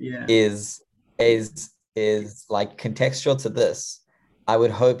respond Yeah, is like contextual to this. I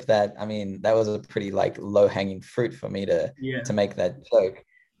would hope that, I mean, that was a pretty like low hanging fruit for me yeah, to make that joke.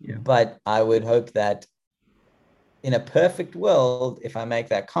 Yeah. But I would hope that in a perfect world, if I make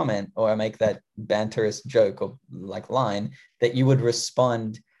that comment or I make that banterous joke or like line, that you would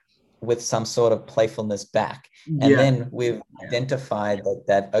respond with some sort of playfulness back. And Yeah. then we've Yeah. identified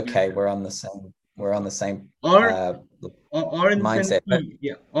that okay, Yeah. we're on the same Or uh or in the sense mindset. But ki,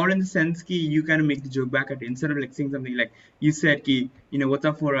 yeah, or in the sense ki you kind of make the joke back at it instead of like saying something like you said ki, what's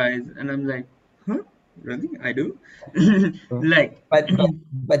up four eyes, and I'm like, huh, really? I do. Like,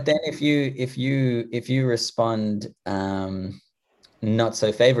 but then if you respond not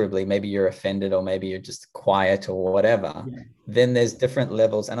so favorably, maybe you're offended or maybe you're just quiet or whatever, yeah, then there's different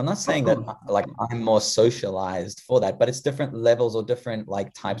levels. And I'm not of saying that course, like I'm more socialized for that, but it's different levels or different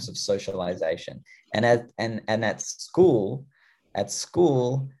like yeah, types of socialization. And at school,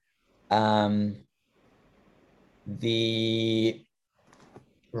 um, the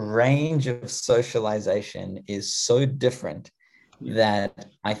range of socialization is so different yeah, that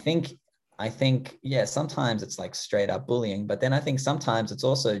I think yeah, sometimes it's like straight up bullying, but then I think sometimes it's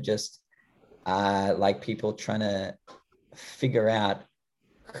also just like people trying to figure out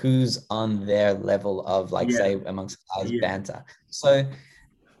who's on their level of like yeah, say amongst guys yeah, banter. So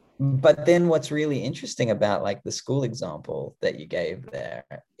but then what's really interesting about like the school example that you gave there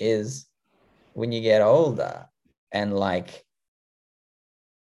is when you get older and like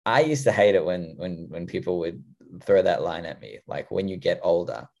I used to hate it when people would throw that line at me, like when you get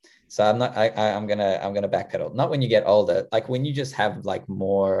older. So I'm not. I'm gonna backpedal. Not when you get older, like when you just have like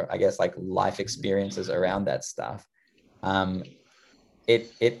more, I guess, like life experiences around that stuff. Um,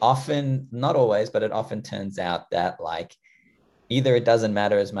 it often, not always, but it often turns out that like either it doesn't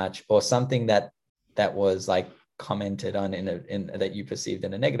matter as much, or something that was like commented on in that you perceived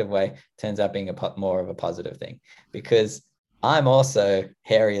in a negative way turns out being more of a positive thing, because I'm also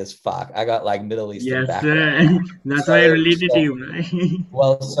hairy as fuck. I got like Middle Eastern yes, background. that's why I So, related to so you, right?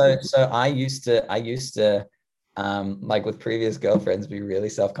 well, so I used to like with previous girlfriends be really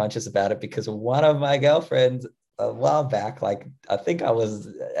self-conscious about it, because one of my girlfriends a while back, like I think I was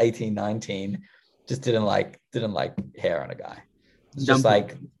 18, 19, just didn't like hair on a guy. It's just Dumper,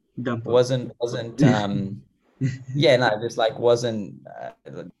 like dumper. wasn't yeah, no, just like wasn't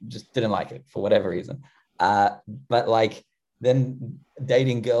just didn't like it for whatever reason. But like then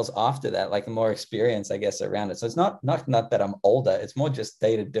dating girls after that, like the more experience, I guess, around it. So it's not that I'm older. It's more just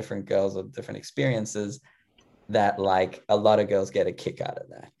dated different girls with different experiences that like a lot of girls get a kick out of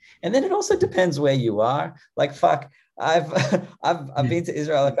that. And then it also depends where you are. Like fuck, I've I've been to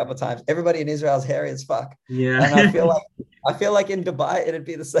Israel a couple of times. Everybody in Israel is hairy as fuck, Yeah. and I feel like in Dubai it'd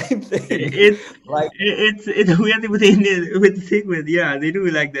be the same thing. It's Like it's a weird thing with Indian with the thing with, yeah, they do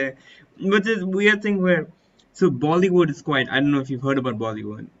like that, but this weird thing where, so Bollywood is quite, I don't know if you've heard about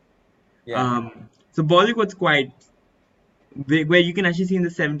Bollywood. yeah, So Bollywood's quite big, where you can actually see in the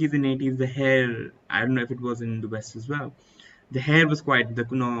 70s and 80s the hair. I don't know if it was in the West as well. The hair was quite the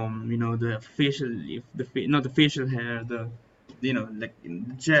norm, the facial, if not the facial hair, the like in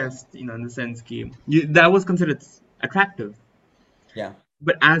the chest, in the sense that was considered attractive. yeah,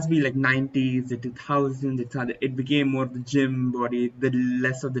 But as we like 90s, the 2000s, it became more of the gym body, the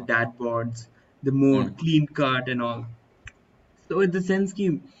less of the dad boards, the more mm, clean cut and all. So in the sense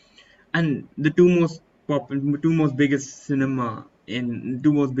and the two most biggest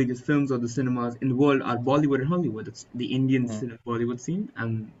two most biggest films or the cinemas in the world are Bollywood and Hollywood. It's the Indian mm, Bollywood scene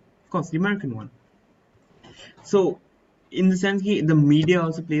and of course the American one. So in the sense the media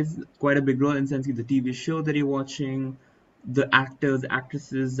also plays quite a big role in the sense the TV show that you're watching, the actors,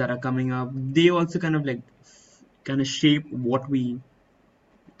 actresses that are coming up, they also kind of like kind of shape what we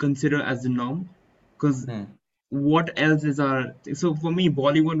consider as the norm. Because mm, what else is our, so for me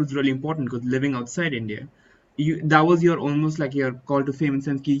Bollywood was really important because living outside India, that was your almost like your call to fame in the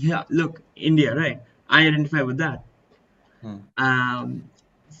sense yeah, look, India, right? I identify with that. mm,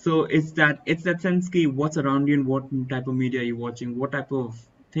 So it's that sense what's around you and what type of media you're watching, what type of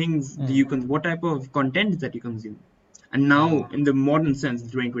things do mm, what type of content that you consume. And now mm, in the modern sense,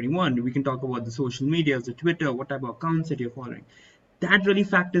 2021, we can talk about the social medias, the Twitter, what type of accounts that you're following. That really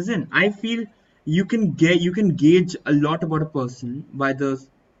factors in. I feel you can gauge a lot about a person by the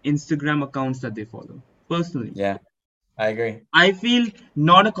Instagram accounts that they follow. Personally, yeah. I agree. I feel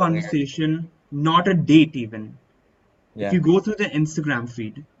not a Totally agree. conversation, not a date even. If you Yeah, go through the Instagram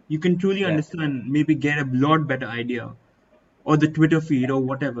feed, you can truly yeah. understand, maybe get a lot better idea, or the Twitter feed or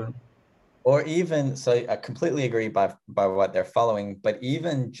whatever. Or even so, I completely agree by what they're following, but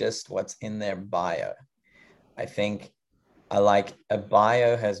even just what's in their bio. I think I like a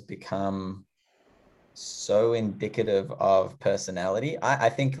bio has become so indicative of personality. I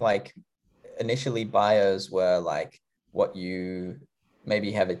think like initially bios were like what you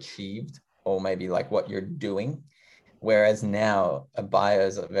maybe have achieved or maybe like what you're doing. Whereas now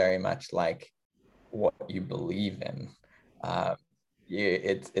bios are very much like what you believe in. Um,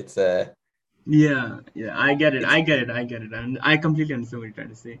 it's a Yeah, yeah, I get it. it's I get it. And I completely understand what you're trying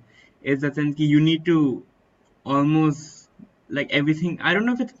to say. Is that sense you need to almost like everything. I don't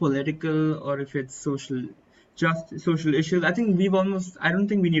know if it's political or if it's social, just social issues. I think we've almost. I don't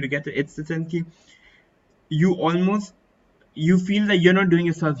think we need to get it. It's the sense ki you almost you feel that you're not doing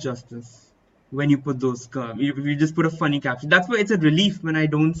yourself justice when you put those you just put a funny caption. That's why it's a relief when I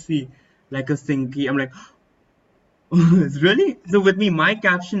don't see like a thingy. I'm like, it's really so with me. My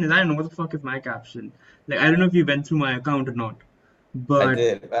caption is I don't know what the fuck is my caption. Like I don't know if you went through my account or not, I but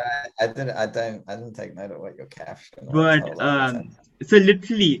did, but I didn't take note of what your caption was. but Hold on, let's have. so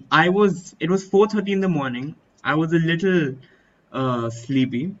literally it was 4:30 in the morning. I was a little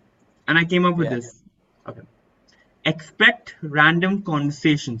sleepy, and I came up with Yeah, this. Okay. Expect random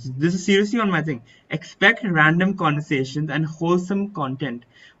conversations. This is seriously on my thing. Expect random conversations and wholesome content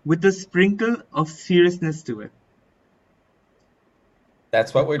with a sprinkle of seriousness to it.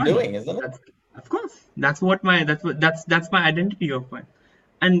 that's what It's we're funny. doing, isn't it? That's of course. That's my identity of mine.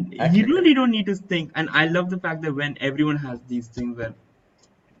 And you Okay. really don't need to think. And I love the fact that when everyone has these things where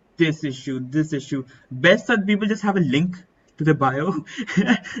this issue, best that people just have a link to the bio.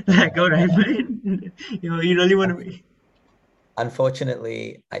 Like, all right, man. You really want to be.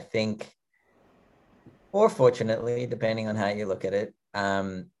 Unfortunately, I think, or fortunately, depending on how you look at it,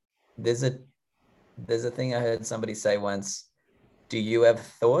 there's a there's a thing I heard somebody say once. Do you have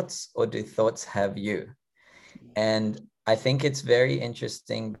thoughts or do thoughts have you? And I think it's very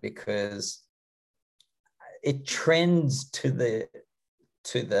interesting because it trends to the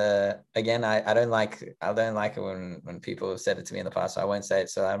again, I don't like it when people have said it to me in the past, so I won't say it.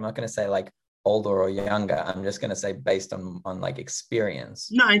 So I'm not going to say like older or younger. I'm just going to say based on like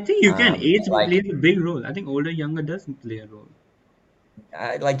experience. No, I think you can. Age Like plays a big role. I think older, younger does play a role.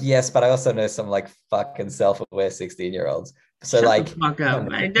 like yes, but I also know some like fucking self-aware 16-year-olds. So Shut the like fuck up.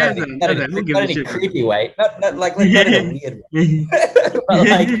 not, It not, in a, doesn't. not, in a, Doesn't. Who gives not a in a shit? creepy way, not in a weird way.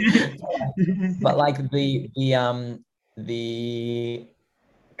 But like the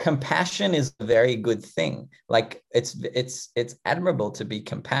compassion is a very good thing. Like it's admirable to be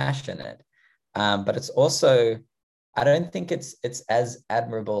compassionate, but it's also I don't think it's as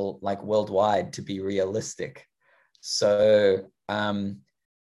admirable like worldwide to be realistic. So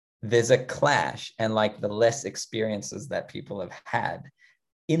there's a clash, and like the less experiences that people have had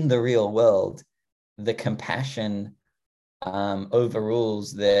in the real world, the compassion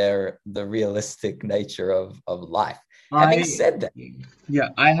overrules the realistic nature of life. Having I said that, Yeah,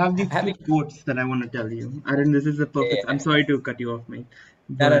 I have these two having quotes that I want to tell you. I think this is a perfect. I'm yeah, sorry to cut you off, mate,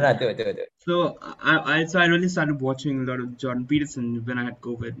 no, no, but no, do it. so I really started watching a lot of Jordan Peterson when I had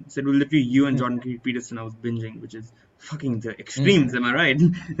COVID. So it was literally you and Mm, Jordan Peterson I was binging, which is fucking the mm. extremes. Am I right?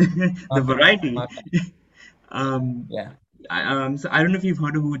 The Okay, variety. okay, Um, yeah, so I don't know if you've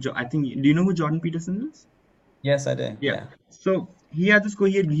heard of I think. Do you know who Jordan Peterson is? yes, I do. Yeah. Yeah, So he had this quote.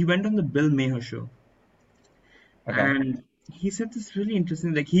 He went on the Bill Maher show, okay, and he said this really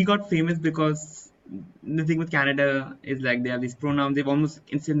interesting. Like he got famous because the thing with Canada is like they have these pronouns. They've almost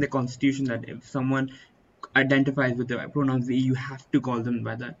it's in the constitution that if someone identifies with the pronouns they, you have to call them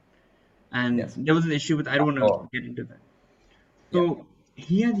by that. And yes, there was an issue with I don't want to oh, get into that. yeah, So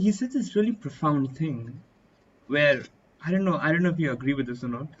he said this really profound thing where I don't know if you agree with this or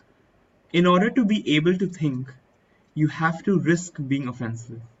not. In order to be able to think, you have to risk being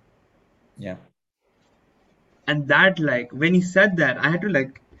offensive. yeah. And that like when he said that I had to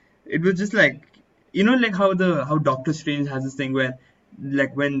like it was just like like how Doctor Strange has this thing where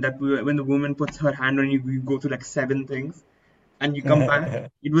like when the woman puts her hand on you, you go through like seven things and you come back.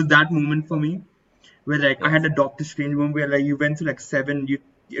 It was that moment for me where like I had Yes. a Doctor Strange moment where like you went through like seven. You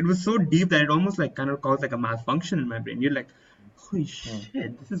It was so deep that it almost like kind of caused like a malfunction in my brain. You're like, holy Mm.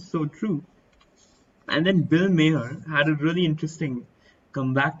 shit, this is so true. And then Bill Maher had a really interesting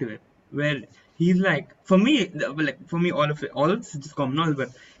comeback to it, where he's like, for me, all of this is just common knowledge,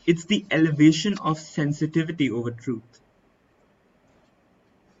 but it's the elevation of sensitivity over truth.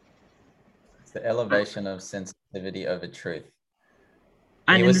 It's the elevation of sensitivity over truth.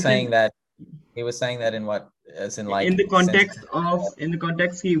 He And in the was sense, saying that. He was saying that in what, as in in like the context sensitivity. of in the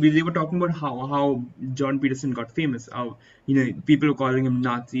context they were talking about how John Peterson got famous, how people were calling him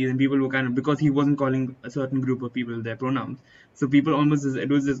Nazis, and people were kind of because he wasn't calling a certain group of people their pronouns, so people almost it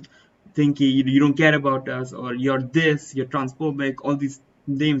was just thinking you don't care about us, or you're transphobic, all these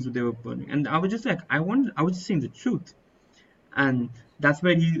names that they were putting. And I was just like I was just saying the truth. And that's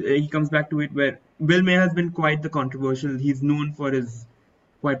where he comes back to it, where Bill Mayer has been quite the controversial. He's known for his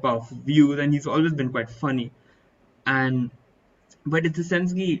quite powerful views, and he's always been quite funny. And but it's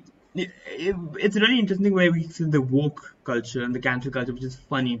essentially it's really interesting where we see the woke culture and the cancel culture, which is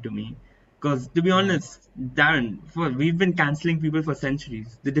funny to me. Because to be Mm. honest, Darren, we've been canceling people for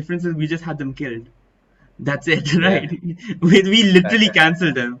centuries. The difference is we just had them killed. That's it, Yeah, right? We literally exactly.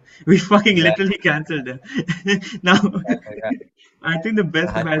 cancelled them. We fucking Exactly. literally cancelled them. Now, Exactly right. I think the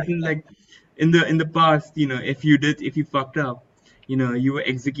best comparison, 100%. like in the past, if you fucked up, you were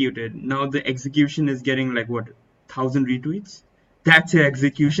executed. Now the execution is getting like what, 1,000 retweets? That's your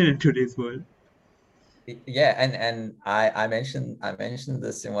execution in today's world. Yeah, and I mentioned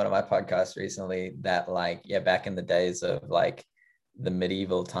this in one of my podcasts recently that like yeah, back in the days of like the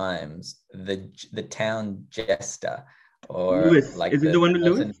medieval times, the town jester or Lewis, like is it the the one with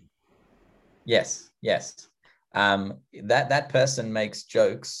person, Lewis? yes, yes. That person makes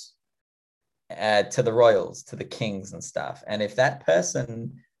jokes to the royals, to the kings and stuff. And if that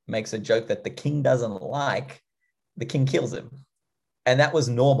person makes a joke that the king doesn't like, the king kills him. And that was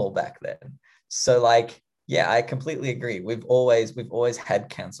normal back then. So like, yeah, I completely agree. We've always had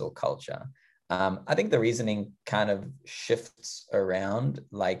cancel culture. I think the reasoning kind of shifts around,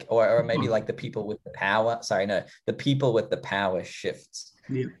 like, or Of maybe course. like the people with the power. Sorry, no, the people with the power shifts.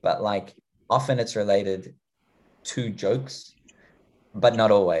 Yeah. But like, often it's related to jokes, but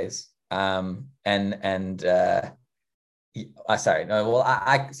not always. I sorry, no,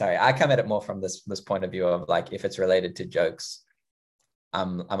 well, sorry, I come at it more from this point of view of like if it's related to jokes,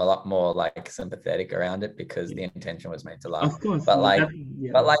 I'm a lot more like sympathetic around it because Yeah. the intention was made to laugh. Of course. But Well, like,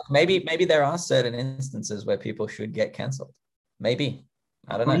 yeah. but like maybe there are certain instances where people should get cancelled. Maybe.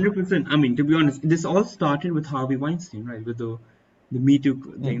 I don't know. 100%. I mean, to be honest, this all started with Harvey Weinstein, right? With the Me Too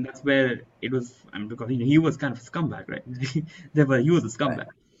thing. Mm, That's where it was. I mean, because he was kind of a scumbag, right? He was a right. scumbag.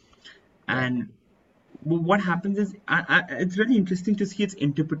 Yeah. And what happens is, it's really interesting to see its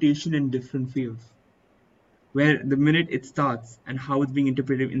interpretation in different fields. Where the minute it starts and how it's being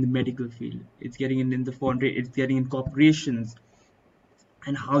interpreted in the medical field, it's getting in the foreign trade, it's getting in corporations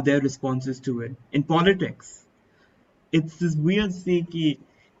and how their responses to it. In politics, it's this weird sneaky,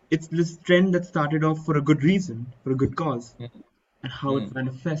 it's this trend that started off for a good reason, for a good cause, Mm, and how it mm,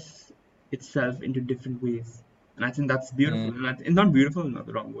 manifests itself into different ways. And I think that's beautiful. mm. And not beautiful, not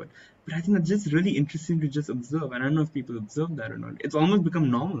the wrong word, but I think that's just really interesting to just observe. And I don't know if people observe that or not. It's almost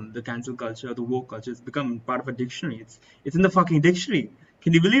become normal. The cancel culture, the woke culture, it's become part of a dictionary. It's in the fucking dictionary.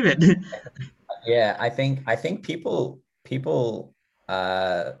 Can you believe it? Yeah, I think people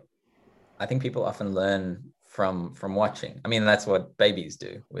uh I think people often learn from watching. I mean, that's what babies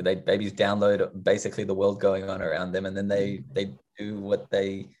do. Where babies download basically the world going on around them, and then they do what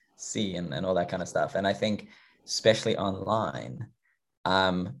they see and all that kind of stuff. And I think especially um,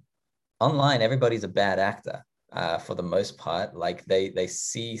 online everybody's a bad actor for the most part. Like they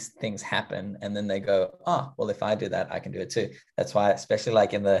see things happen and then they go, oh well, if I do that I can do it too. That's why especially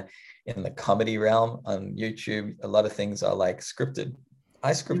like in the comedy realm on YouTube, a lot of things are like scripted.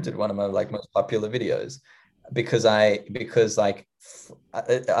 I scripted one of my like most popular videos because like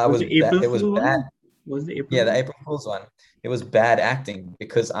I Was was the bad. April It was Fool bad. one? Was the April Yeah, the one? April Fool's one. It was bad acting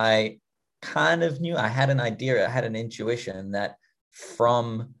because I kind of knew, I had an idea, I had an intuition that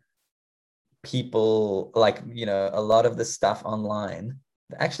from people, like, a lot of the stuff online,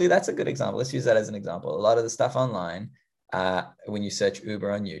 actually that's a good example, let's use that as an example. A lot of the stuff online, when you search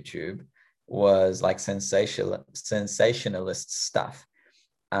Uber on YouTube, was like sensationalist stuff.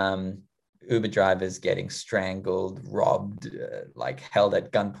 um Uber drivers getting strangled, robbed, like held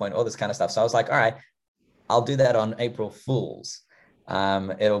at gunpoint, all this kind of stuff. So I was like, all right, I'll do that on April Fools.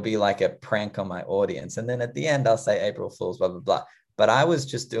 It'll be like a prank on my audience. And then at the end, I'll say April Fools, blah, blah, blah. But I was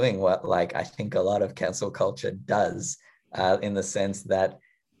just doing what, like, I think a lot of cancel culture does, in the sense that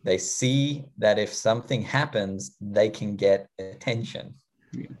they see that if something happens, they can get attention.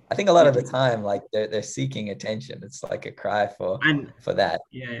 Yeah. I think a lot Yeah. of the time, like they're seeking attention. It's like a cry And for that.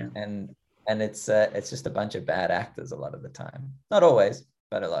 yeah, yeah. And it's just a bunch of bad actors a lot of the time. Not always,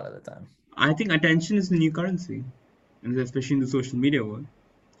 but a lot of the time. I think attention is the new currency, and especially in the social media world.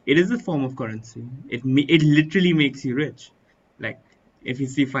 It is a form of currency. It literally makes you rich. Like if you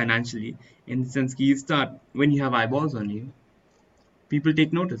see financially, in the sense you start when you have eyeballs on you, people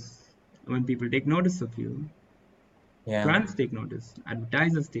take notice. When people take notice of you, Yeah. brands take notice,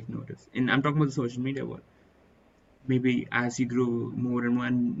 advertisers take notice. And I'm talking about the social media world. Maybe as you grow more and more,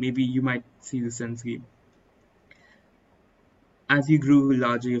 and maybe you might see the sense as you grew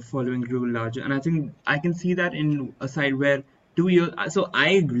larger, your following grew larger. And I think I can see that in a side where 2 years. So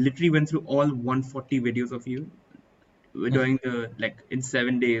I literally went through all 140 videos of you during the like in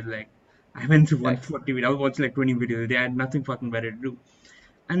 7 days. Like I went through Yikes. 140 videos. I was watching like 20 videos a day. I had nothing fucking better to do.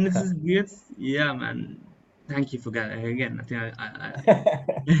 And this is weird. Yeah, man. Thank you for that. Again, I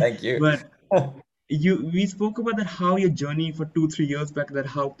think Thank you. but we spoke about that how your journey for 2 3 years back, that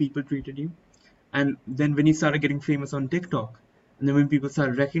how people treated you, and then when you started getting famous on TikTok, and then when people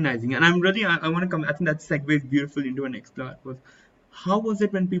started recognizing, and I want to come. I think that segues beautifully into an next part. Was how was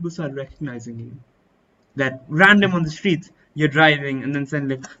it when people started recognizing you? That random on the streets, you're driving, and then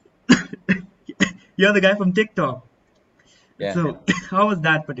suddenly you're the guy from TikTok. Yeah. So how was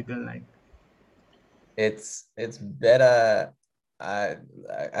that particular night? It's better. I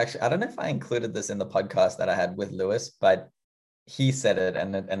actually I don't know if I included this in the podcast that I had with Lewis, but he said it,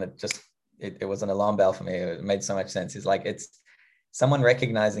 and it just it was an alarm bell for me. It made so much sense. He's like, it's someone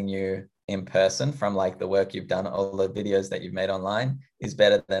recognizing you in person from like the work you've done, all the videos that you've made online is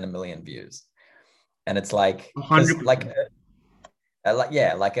better than a million views. And it's like, hundred because like percent.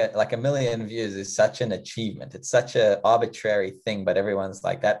 like a million views is such an achievement. It's such a arbitrary thing, but everyone's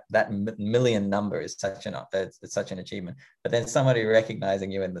like that million number is it's such an achievement. But then somebody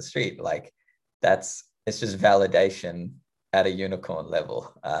recognizing you in the street, like it's just validation at a unicorn level.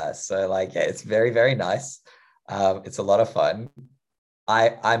 So like yeah, it's very very nice. It's a lot of fun.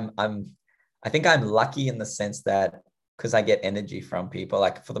 I think I'm lucky in the sense that because I get energy from people.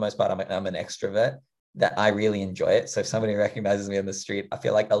 Like for the most part, I'm an extrovert that I really enjoy it. So if somebody recognizes me on the street, I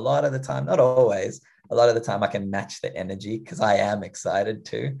feel like a lot of the time, not always, a lot of the time I can match the energy because I am excited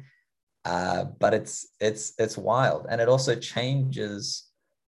too. But it's wild, and it also changes.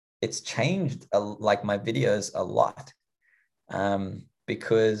 It's changed like my videos a lot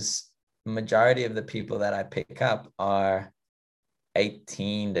because majority of the people that I pick up are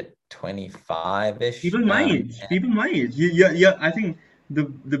 18 to 25 ish. People my age. Yeah. I think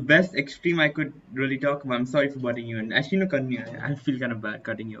the best extreme I could really talk about. I'm sorry for butting you in. Actually, no, continue. I feel kind of bad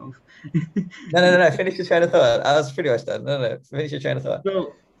cutting you off. No. Finish your train of thought. I was pretty much done. No. Finish your train of thought.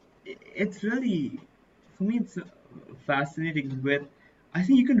 So it's really, for me, it's fascinating. Where I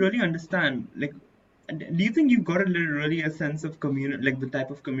think you can really understand. Like, do you think you got really a sense of community, like the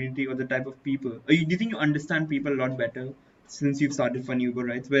type of community or the type of people? Do you think you understand people a lot better since you've started Fun Uber,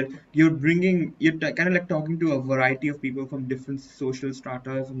 right? Where you're kind of like talking to a variety of people from different social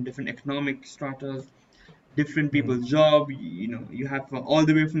stratas, from different economic stratas, different Mm, people's job. You have all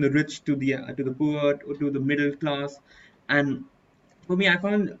the way from the rich to the poor to the middle class, and for me, I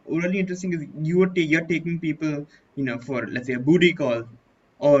found really interesting is you're taking people, for let's say a booty call,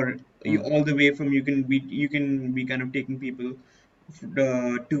 or mm, all the way from you can be kind of taking people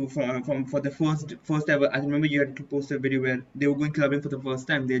to from for the first ever. I remember you had to post a video where they were going clubbing for the first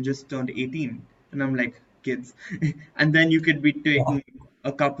time. They just turned 18, and I'm like, kids. And then you could be yeah. taking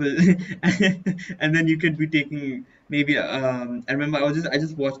a couple, and then you could be taking maybe. I remember I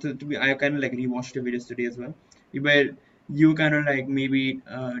just watched it. I kind of like rewatched the videos today as well, where you kind of like maybe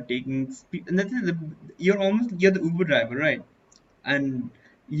taking and that's it, you're the Uber driver, right? And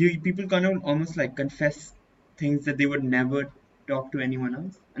you people kind of almost like confess things that they would never talk to anyone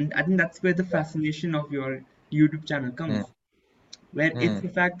else, and I think that's where the fascination of your YouTube channel Mm, comes, where it's mm, the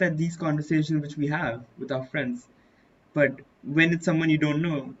fact that these conversations which we have with our friends, but when it's someone you don't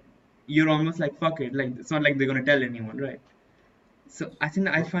know, you're almost like fuck it, like it's not like they're gonna tell anyone, right? So I think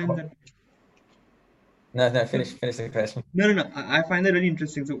I find that no. Finish the question. no, I find that really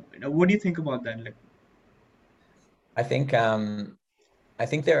interesting. So what do you think about that, like? I think I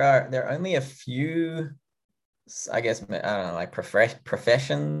think there are only a few, I guess, I don't know, like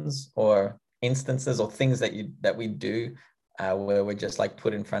professions or instances or things that we do where we're just like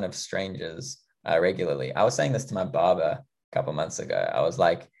put in front of strangers regularly. I was saying this to my barber a couple months ago. I was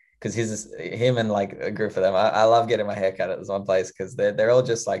like, because him and like a group of them, I love getting my hair cut at this one place because they're all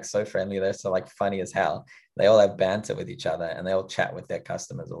just like so friendly. They're so like funny as hell. They all have banter with each other and they all chat with their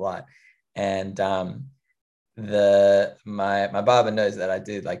customers a lot. And the my barber knows that I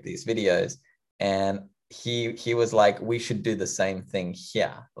do like these videos, and he was like, we should do the same thing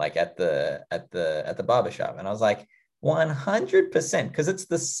here, like at the barber shop. And I was like, 100%, because it's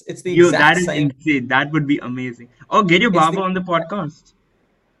the Yo, exact that is same. insane. That would be amazing. Oh, get your It's barber the on the podcast.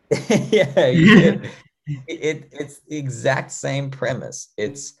 yeah, you should. It's the exact same premise.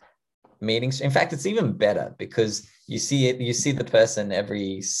 It's meetings. In fact, it's even better because you see the person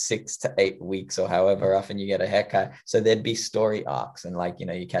every 6 to 8 weeks or however often you get a haircut. So there'd be story arcs and like,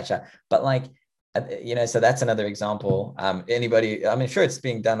 you catch up. But like, so that's another example. Anybody, I mean, sure, it's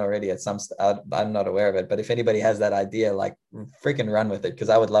being done already at some, I'm not aware of it, but if anybody has that idea, like freaking run with it, because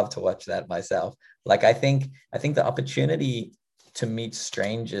I would love to watch that myself. Like, I think the opportunity to meet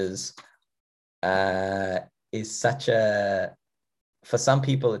strangers uh, is such a, for some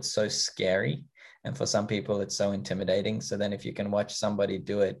people it's so scary, And for some people, it's so intimidating. So then if you can watch somebody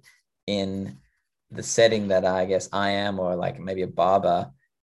do it in the setting that I guess I am, or like maybe a barber,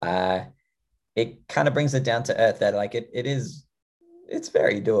 uh, it kind of brings it down to earth that like it is it's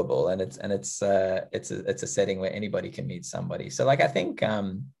very doable, and it's a setting where anybody can meet somebody. So like I think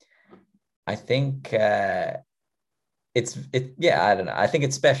yeah, I don't know. I think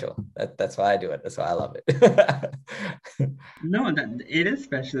it's special. That's why I do it. That's why I love it. No, that it is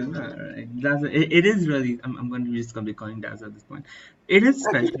special. It is really. I'm going to just be calling Daz at this point. It is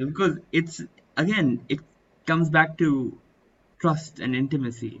special because it's again. It comes back to trust and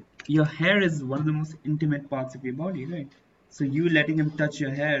intimacy. Your hair is one of the most intimate parts of your body, right? So you letting him touch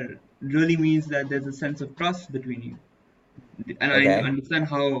your hair really means that there's a sense of trust between you. And I Okay. understand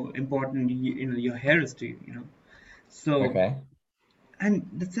how important your hair is to you. So Okay. and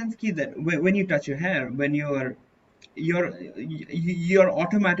the sense key that when you touch your hair, when you're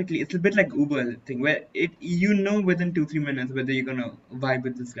automatically, it's a bit like Uber thing where within 2-3 minutes whether you're gonna vibe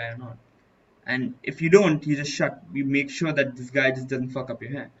with this guy or not. And if you don't, you make sure that this guy just doesn't fuck up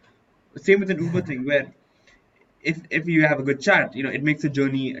your hair. Same with an Uber thing where if you have a good chat, it makes the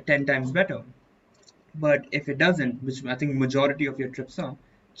journey 10 times better. But if it doesn't, which I think majority of your trips are,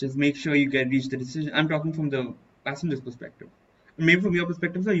 just make sure you get reach the decision. I'm talking from the passenger's perspective. And maybe from your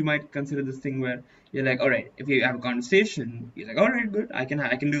perspective, so you might consider this thing where you're like, all right, if you have a conversation, you're like, all right, good, I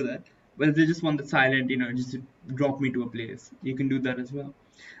can do that. But if they just want the silent, just to drop me to a place, you can do that as well.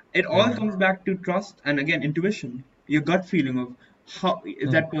 It all Mm, comes back to trust and again intuition, your gut feeling of how is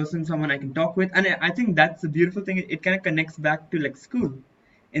mm, that person someone I can talk with. And I think that's the beautiful thing. It kind of connects back to like school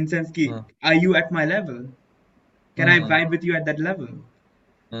in sense ki, mm, are you at my level, can I mm, vibe with you at that level?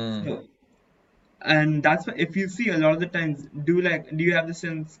 mm. So, and that's why if you see a lot of the times, do you have the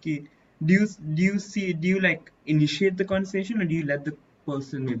sense ki, do you like initiate the conversation or do you let the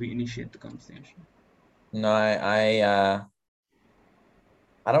person maybe initiate the conversation? No, I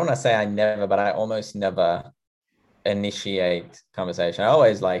don't want to say I never, but I almost never initiate conversation. I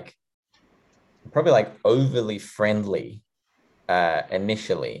always like probably like overly friendly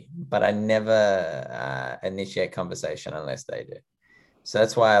initially, but I never initiate conversation unless they do. So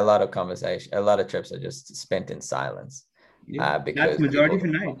that's why a lot of trips are just spent in silence, Yeah, that's because majority people,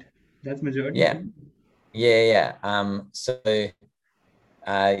 of your night. That's majority of yeah, your night. yeah.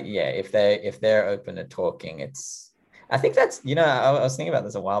 Yeah, if they're open to talking, I think that's, I was thinking about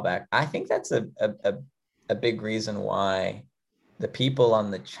this a while back. I think that's a big reason why the people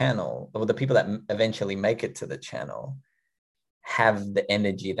on the channel, or the people that eventually make it to the channel, have the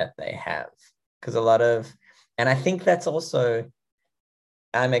energy that they have. Because and I think that's also,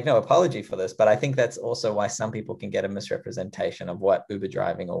 I make no apology for this, but I think that's also why some people can get a misrepresentation of what Uber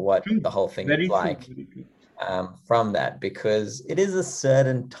driving or what True, the whole thing is very true, like, very true. from that, because it is a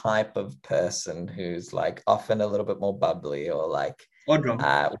certain type of person who's like often a little bit more bubbly, or like, Or drunk.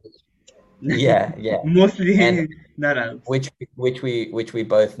 uh, yeah, yeah, and Mostly that helps. which we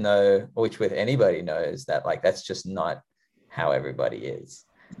both know, which with anybody knows that like that's just not how everybody is.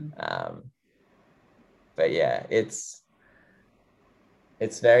 Um, but yeah, it's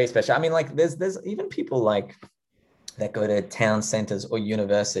very special. I mean, like there's even people like that go to town centers or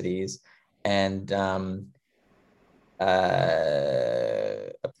universities and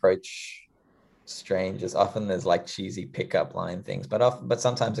approach strangers. Often there's like cheesy pickup line things, but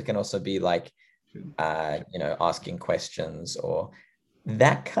sometimes it can also be like True. asking questions, or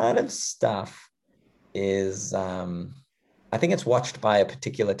that kind of stuff is I think it's watched by a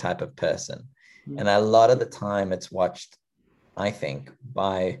particular type of person. Yeah. And a lot of the time it's watched, I think,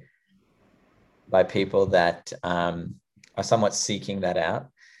 by people that are somewhat seeking that out.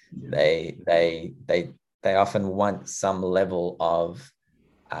 Yeah. They often want some level of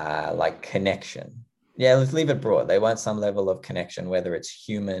like connection. Yeah, let's leave it broad. They want some level of connection, whether it's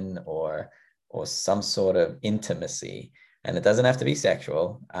human or some sort of intimacy, and it doesn't have to be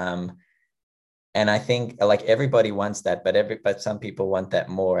sexual. And I think like everybody wants that, but some people want that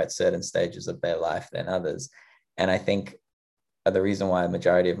more at certain stages of their life than others. And I think the reason why a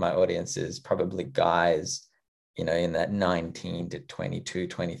majority of my audience is probably guys, in that 19 to 22,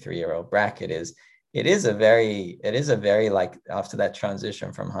 23-year-old bracket, it is a very like after that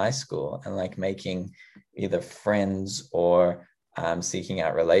transition from high school and like making either friends or seeking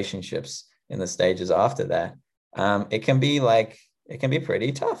out relationships in the stages after that. It can be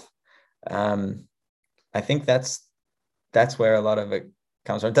pretty tough. um, I think that's where a lot of it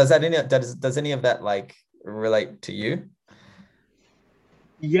comes from. Does any of that like relate to you?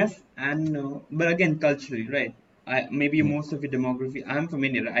 Yes and no, but again, culturally, right? Maybe Mm, most of your demography. I'm from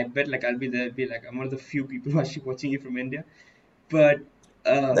India. I bet like I'll be there. Be like I'm one of the few people actually watching you from India. But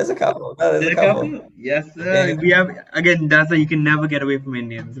Uh, There's a couple. No, there's there a are a couple. couple. Yes, Yeah. sir. We have again. That's why you can never get away from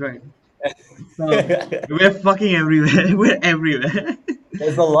Indians, right? So we're fucking everywhere. We're everywhere.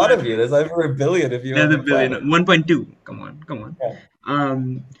 There's a lot But of you. There's over 1 billion of you there's on a the planet. billion. 1.2. Come on, come on. Yeah.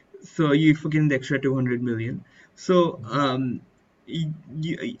 So you forget the extra 200 million. So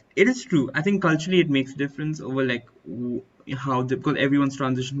it is true. I think culturally it makes a difference over like how the, because everyone's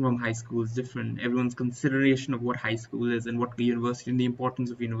transition from high school is different. Everyone's consideration of what high school is and what university and the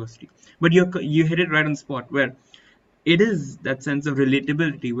importance of university. But you hit it right on the spot where it is that sense of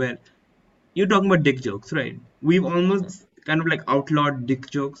relatability where you're talking about dick jokes, right? We've almost kind of like outlawed dick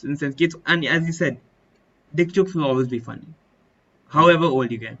jokes in the sense kids, and as you said, dick jokes will always be funny, Mm, however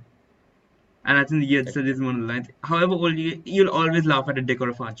old you get. And I think you said this is one of the lines. However old you, you'll always laugh at a dick or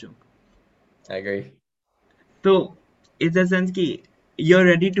a fart joke. I agree. So it's a sense ki you're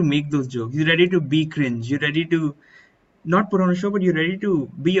ready to make those jokes. You're ready to be cringe. You're ready to not put on a show, but you're ready to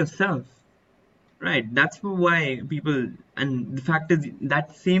be yourself. Right, that's why people, and the fact is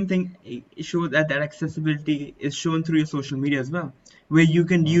that same thing shows that accessibility is shown through your social media as well, where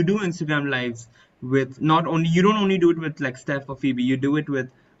Mm, you do Instagram lives with not only you don't only do it with like Steph or Phoebe, you do it with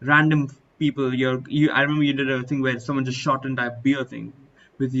random people. I remember you did a thing where someone just shot and type beer thing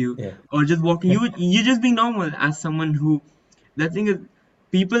with you, yeah. or just walking. You just being normal as someone who, the thing is,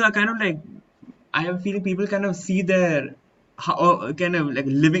 people are kind of like I have a feeling people kind of see their how kind of like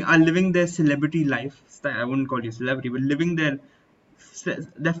living their celebrity lifestyle. I wouldn't call you celebrity, but living their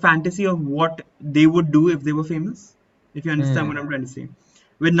fantasy of what they would do if they were famous. If you understand what Mm, I'm trying to say.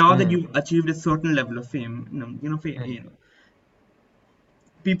 But now that mm, you've achieved a certain level of fame, mm,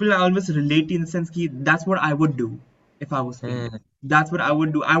 people are always relate in the sense that that's what I would do if I was famous. mm, That's what I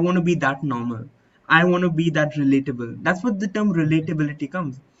would do. I want to be that normal. I want to be that relatable. That's what the term relatability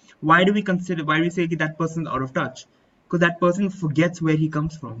comes. Why do we say that person's out of touch? Because that person forgets where he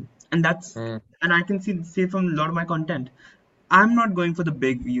comes from. mm, And I can see from a lot of my content. I'm not going for the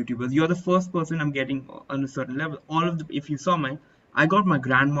big YouTubers. You're the first person I'm getting on a certain level. If you saw I got my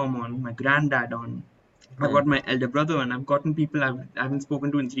grandmom on, my granddad on, I've got mm, my elder brother, and I've gotten people I haven't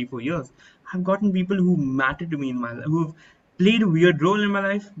spoken to in 3 4 years. I've gotten people who matter to me in my life, who've played a weird role in my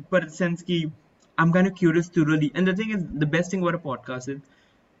life, but in sense ki I'm kind of curious to really. And the thing is, the best thing about a podcast is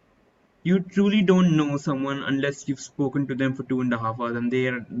you truly don't know someone unless you've spoken to them for 2.5 hours, and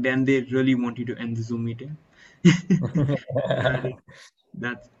then they really want you to end the Zoom meeting. That is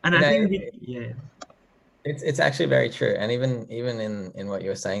mm. and You I know, think yeah. it's actually very true. And even in what you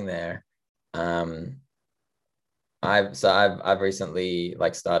were saying there, um, I've recently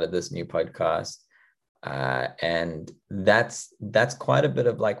like started this new podcast, and that's quite a bit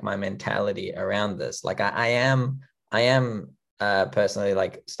of like my mentality around this. Like I am personally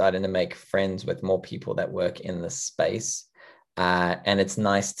like starting to make friends with more people that work in the space, and it's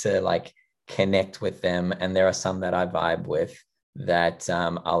nice to like connect with them. And there are some that I vibe with that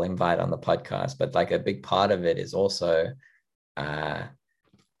I'll invite on the podcast. But like a big part of it is also uh,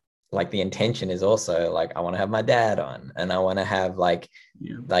 like the intention is also like I want to have my dad on, and I want to have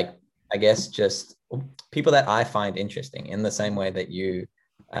Yeah. like I guess just people that I find interesting in the same way that you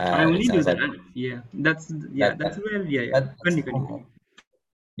I it only do sounds that. like Yeah, that, that's where yeah. that's Continue.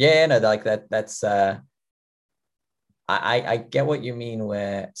 yeah, no, like that's I get what you mean,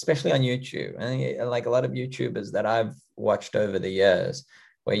 where especially on YouTube and like a lot of YouTubers that I've watched over the years,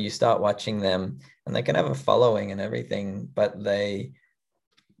 where you start watching them and they can have a following and everything, but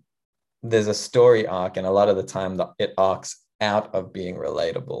there's a story arc, and a lot of the time it arcs out of being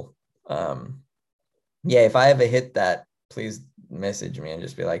relatable. Um, yeah, if I ever hit that, please message me and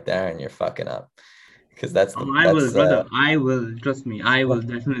just be like, Darren, you're fucking up, because Oh, I will, brother. I will. Trust me. I will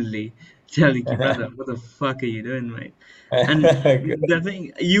definitely tell you, brother. What the fuck are you doing, mate? And good. the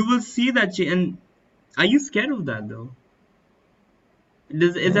thing, you will see that. And are you scared of that though?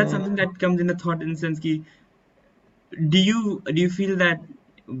 Is that Mm, something that comes in a thought in the sense ki, do you feel that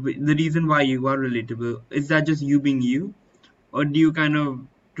the reason why you are relatable is that just you being you, or do you kind of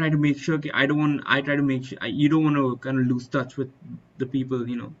try to make sure? I don't want. I try to make sure you don't want to kind of lose touch with the people.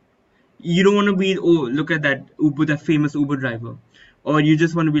 You don't want to be look at that famous Uber driver, or you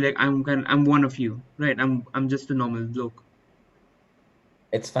just want to be like I'm one of you, right? I'm just a normal bloke.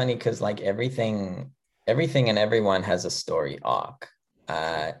 it's funny because like everything and everyone has a story arc,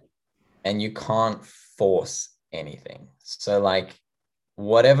 uh, and you can't force anything. So like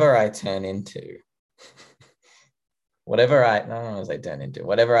whatever I turn into, whatever I no, no, I turn into,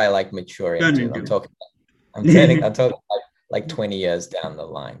 whatever I like mature Turn into. into. I'm talking like 20 years down the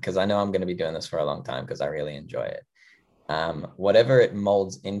line, because I know I'm going to be doing this for a long time because I really enjoy it. Whatever it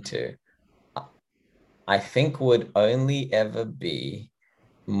molds into, I think would only ever be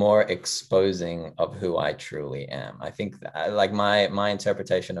more exposing of who I truly am. I think that, like my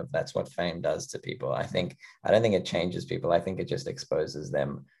interpretation of that's what fame does to people. I don't think it changes people. I think it just exposes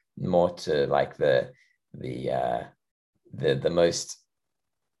them more to like the the most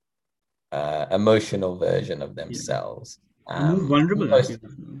emotional version of Yeah. themselves. The most vulnerable, I feel.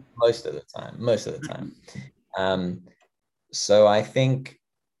 Most of the time, most of the time. Um, so I think,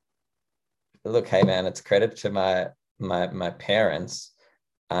 look, hey man, it's credit to my parents,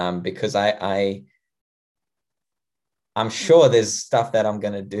 because I'm sure there's stuff that I'm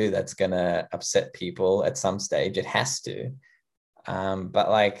gonna do that's gonna upset people at some stage. It has to. But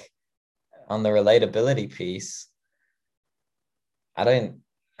like on the relatability piece, I don't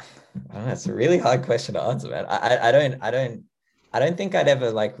I don't know. It's a really hard question to answer, man. I don't think I'd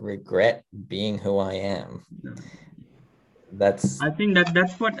ever like regret being who I am. No. That's I think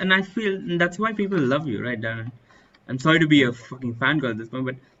that's what, and I feel that's why people love you, right, Darren? I'm sorry to be a fucking fangirl at this point,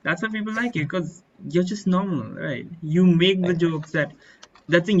 but that's why people like you because you're just normal, right? You make the like, jokes that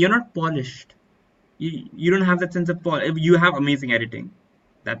thing. You're not polished. You don't have that sense of polish. You have amazing editing.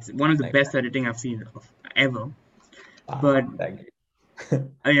 That's one of the like best editing I've seen of ever. But thank you.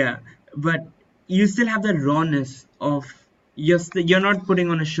 yeah, but you still have that rawness of you're not putting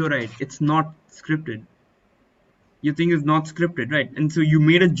on a show, right? It's not scripted. Your thing is not scripted, right? And so you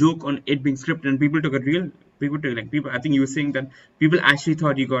made a joke on it being scripted, and people took it real. People took like people. I think you were saying that people actually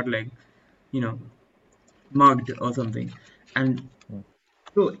thought you got like you know mugged or something, and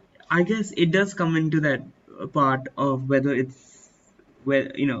so I guess it does come into that part of whether it's where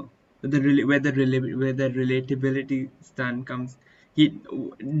where the relatability stand comes.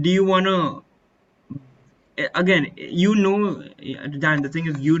 Do you wanna again, Dan, the thing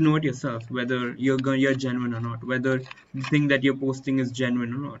is, you know it yourself whether you're genuine or not, whether the thing that you're posting is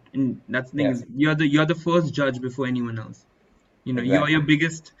genuine or not. And that's the thing Yes, is, you're the first judge before anyone else. You're your exactly.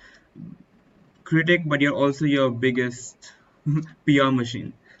 biggest critic, but you're also your biggest PR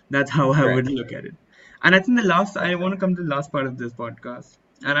machine. That's how I would Correct. look at it. And I think I want to come to the last part of this podcast.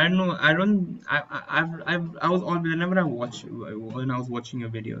 And I know I don't I was all whenever I watch when I was watching your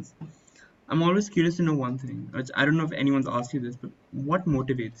videos, I'm always curious to know one thing, which I don't know if anyone's asked you this, but what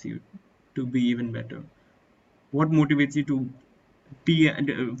motivates you to be even better? What motivates you to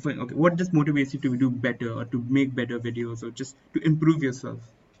okay, what just motivates you to do better or to make better videos or just to improve yourself?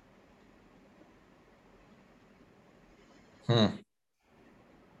 Hmm.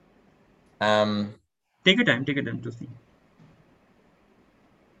 Take your time to see.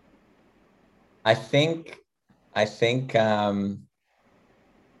 I think I think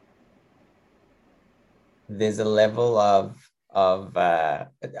there's a level of no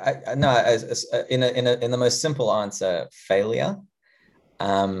in the most simple answer, failure.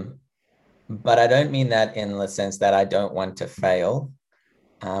 Um, but I don't mean that in the sense that I don't want to fail.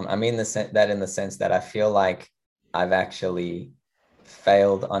 I mean that in the sense that I feel like I've actually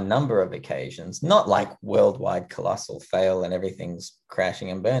failed on a number of occasions, not like worldwide colossal fail and everything's crashing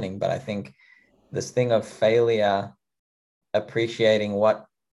and burning, but I think this thing of failure, appreciating what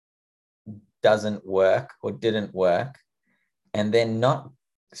doesn't work or didn't work, and then not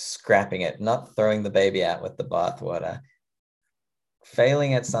scrapping it, not throwing the baby out with the bathwater,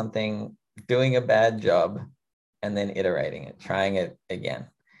 failing at something, doing a bad job, and then iterating it, trying it again.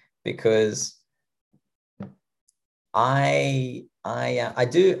 Because I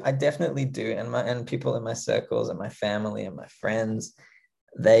definitely do, and people in my circles and my family and my friends,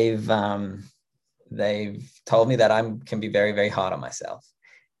 they've they've told me that I can be very very hard on myself,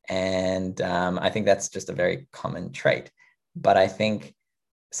 and I think that's just a very common trait. But I think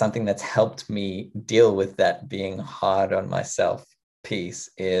something that's helped me deal with that being hard on myself piece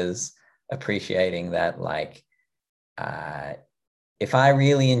is appreciating that, like, uh, if I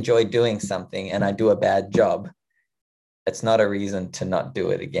really enjoy doing something and I do a bad job, it's not a reason to not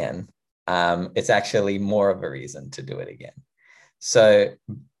do it again. It's actually more of a reason to do it again. So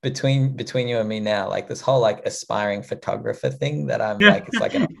between you and me now, like this whole like aspiring photographer thing that I'm Yeah, like, it's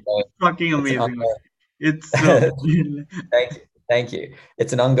like an ongoing, fucking it's an amazing. ongoing, It's so thank you. Thank you.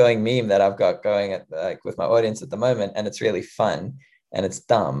 It's an ongoing meme that I've got going at like with my audience at the moment, and it's really fun and it's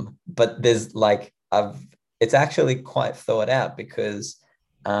dumb. But there's like it's actually quite thought out because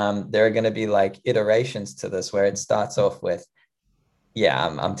there are going to be like iterations to this where it starts off with, yeah,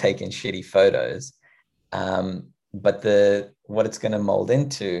 I'm taking shitty photos. But the what it's going to mold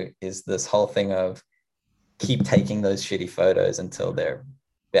into is this whole thing of keep taking those shitty photos until they're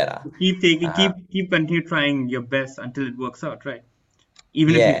better. Uh, continue trying your best until it works out, right?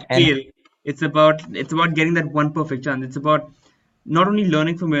 Even if you yeah, and fail, it's about getting that one perfect chance. It's about not only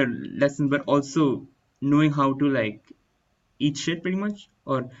learning from your lesson but also knowing how to like eat shit pretty much.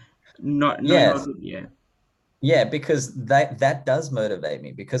 or not? No, not Yes. yeah. Yeah, because that does motivate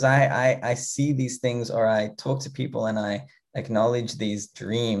me because I see these things or I talk to people and I acknowledge these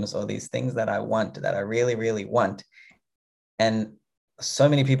dreams or these things that I want, that I really, really want. And so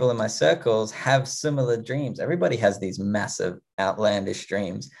many people in my circles have similar dreams. Everybody has these massive, outlandish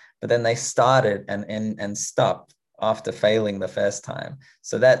dreams, but then they started and stopped after failing the first time.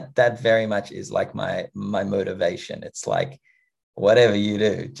 So that very much is like my motivation. It's like whatever you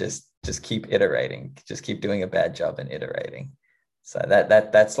do, just keep iterating, just keep doing a bad job and iterating. So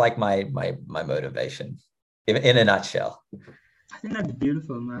that's like my motivation in a nutshell. I think that's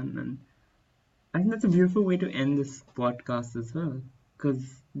beautiful, man, and I think that's a beautiful way to end this podcast as well, because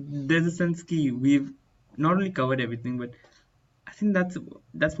there's a sense key we've not only covered everything, but I think that's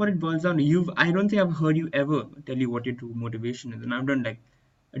what it boils down to. I don't think I've heard you ever tell you what your true motivation is, and I've done like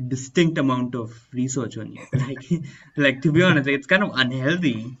a distinct amount of research on you. Like to be honest, like, it's kind of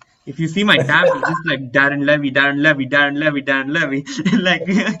unhealthy. If you see my tab, it's just like Darren Levy, Darren Levy, Darren Levy, Darren Levy. Like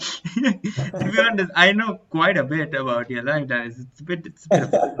to be honest, I know quite a bit about your life, Darren. It's a bit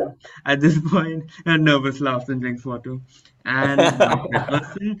upsetting at this point. A nervous laughs and drinks water, and not that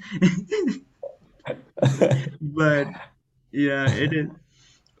person. But yeah, it is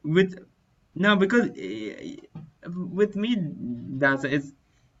with no because with me that's it's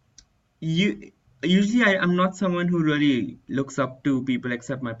you usually I'm not someone who really looks up to people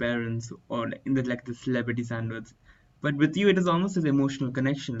except my parents or like, in the celebrity standards. But with you, it is almost an emotional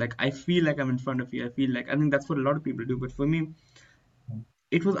connection. Like I feel like I'm in front of you. I feel like I think that's what a lot of people do. But for me,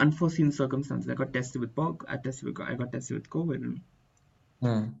 it was unforeseen circumstances. I got tested with POC. I got tested with COVID, and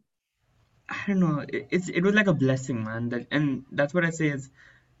Hmm. I don't know. It was like a blessing, man. That and that's what I say is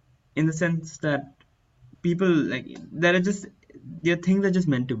in the sense that people like there are just there are things that are just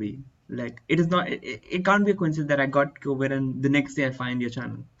meant to be. Like it is not it can't be a coincidence that I got COVID and the next day I find your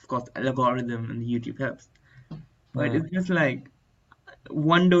channel. Of course, algorithm and the YouTube helps, but it's Hmm. just like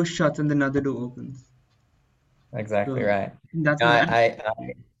one door shuts and another door opens. Exactly So right. that's what I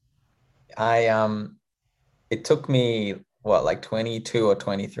it took me what like 22 or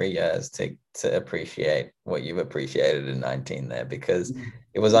 23 years to appreciate what you've appreciated in 19 there because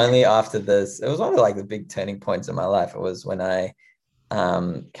it was only after this, it was one of like the big turning points in my life. It was when I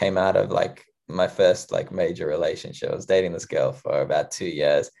came out of like my first like major relationship. I was dating this girl for about 2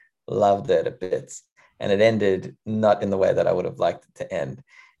 years, loved it a bit, and it ended not in the way that I would have liked it to end.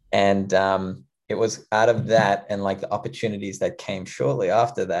 And it was out of that and like the opportunities that came shortly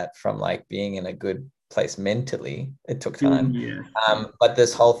after that from like being in a good place mentally. It took time. yes, yes, But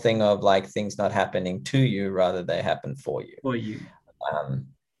this whole thing of like things not happening to you, rather they happen for you. for you. Um,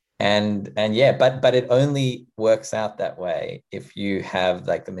 and yeah, but it only works out that way if you have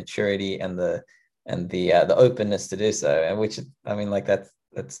like the maturity and the openness to do so. And which I mean, like that's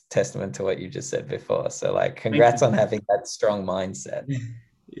testament to what you just said before. So like, Thank congrats on you. having that strong mindset.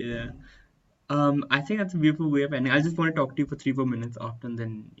 Yeah. I think that's a beautiful way of ending. I just want to talk to you for 3 4 minutes after, and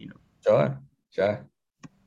then Sure, sure.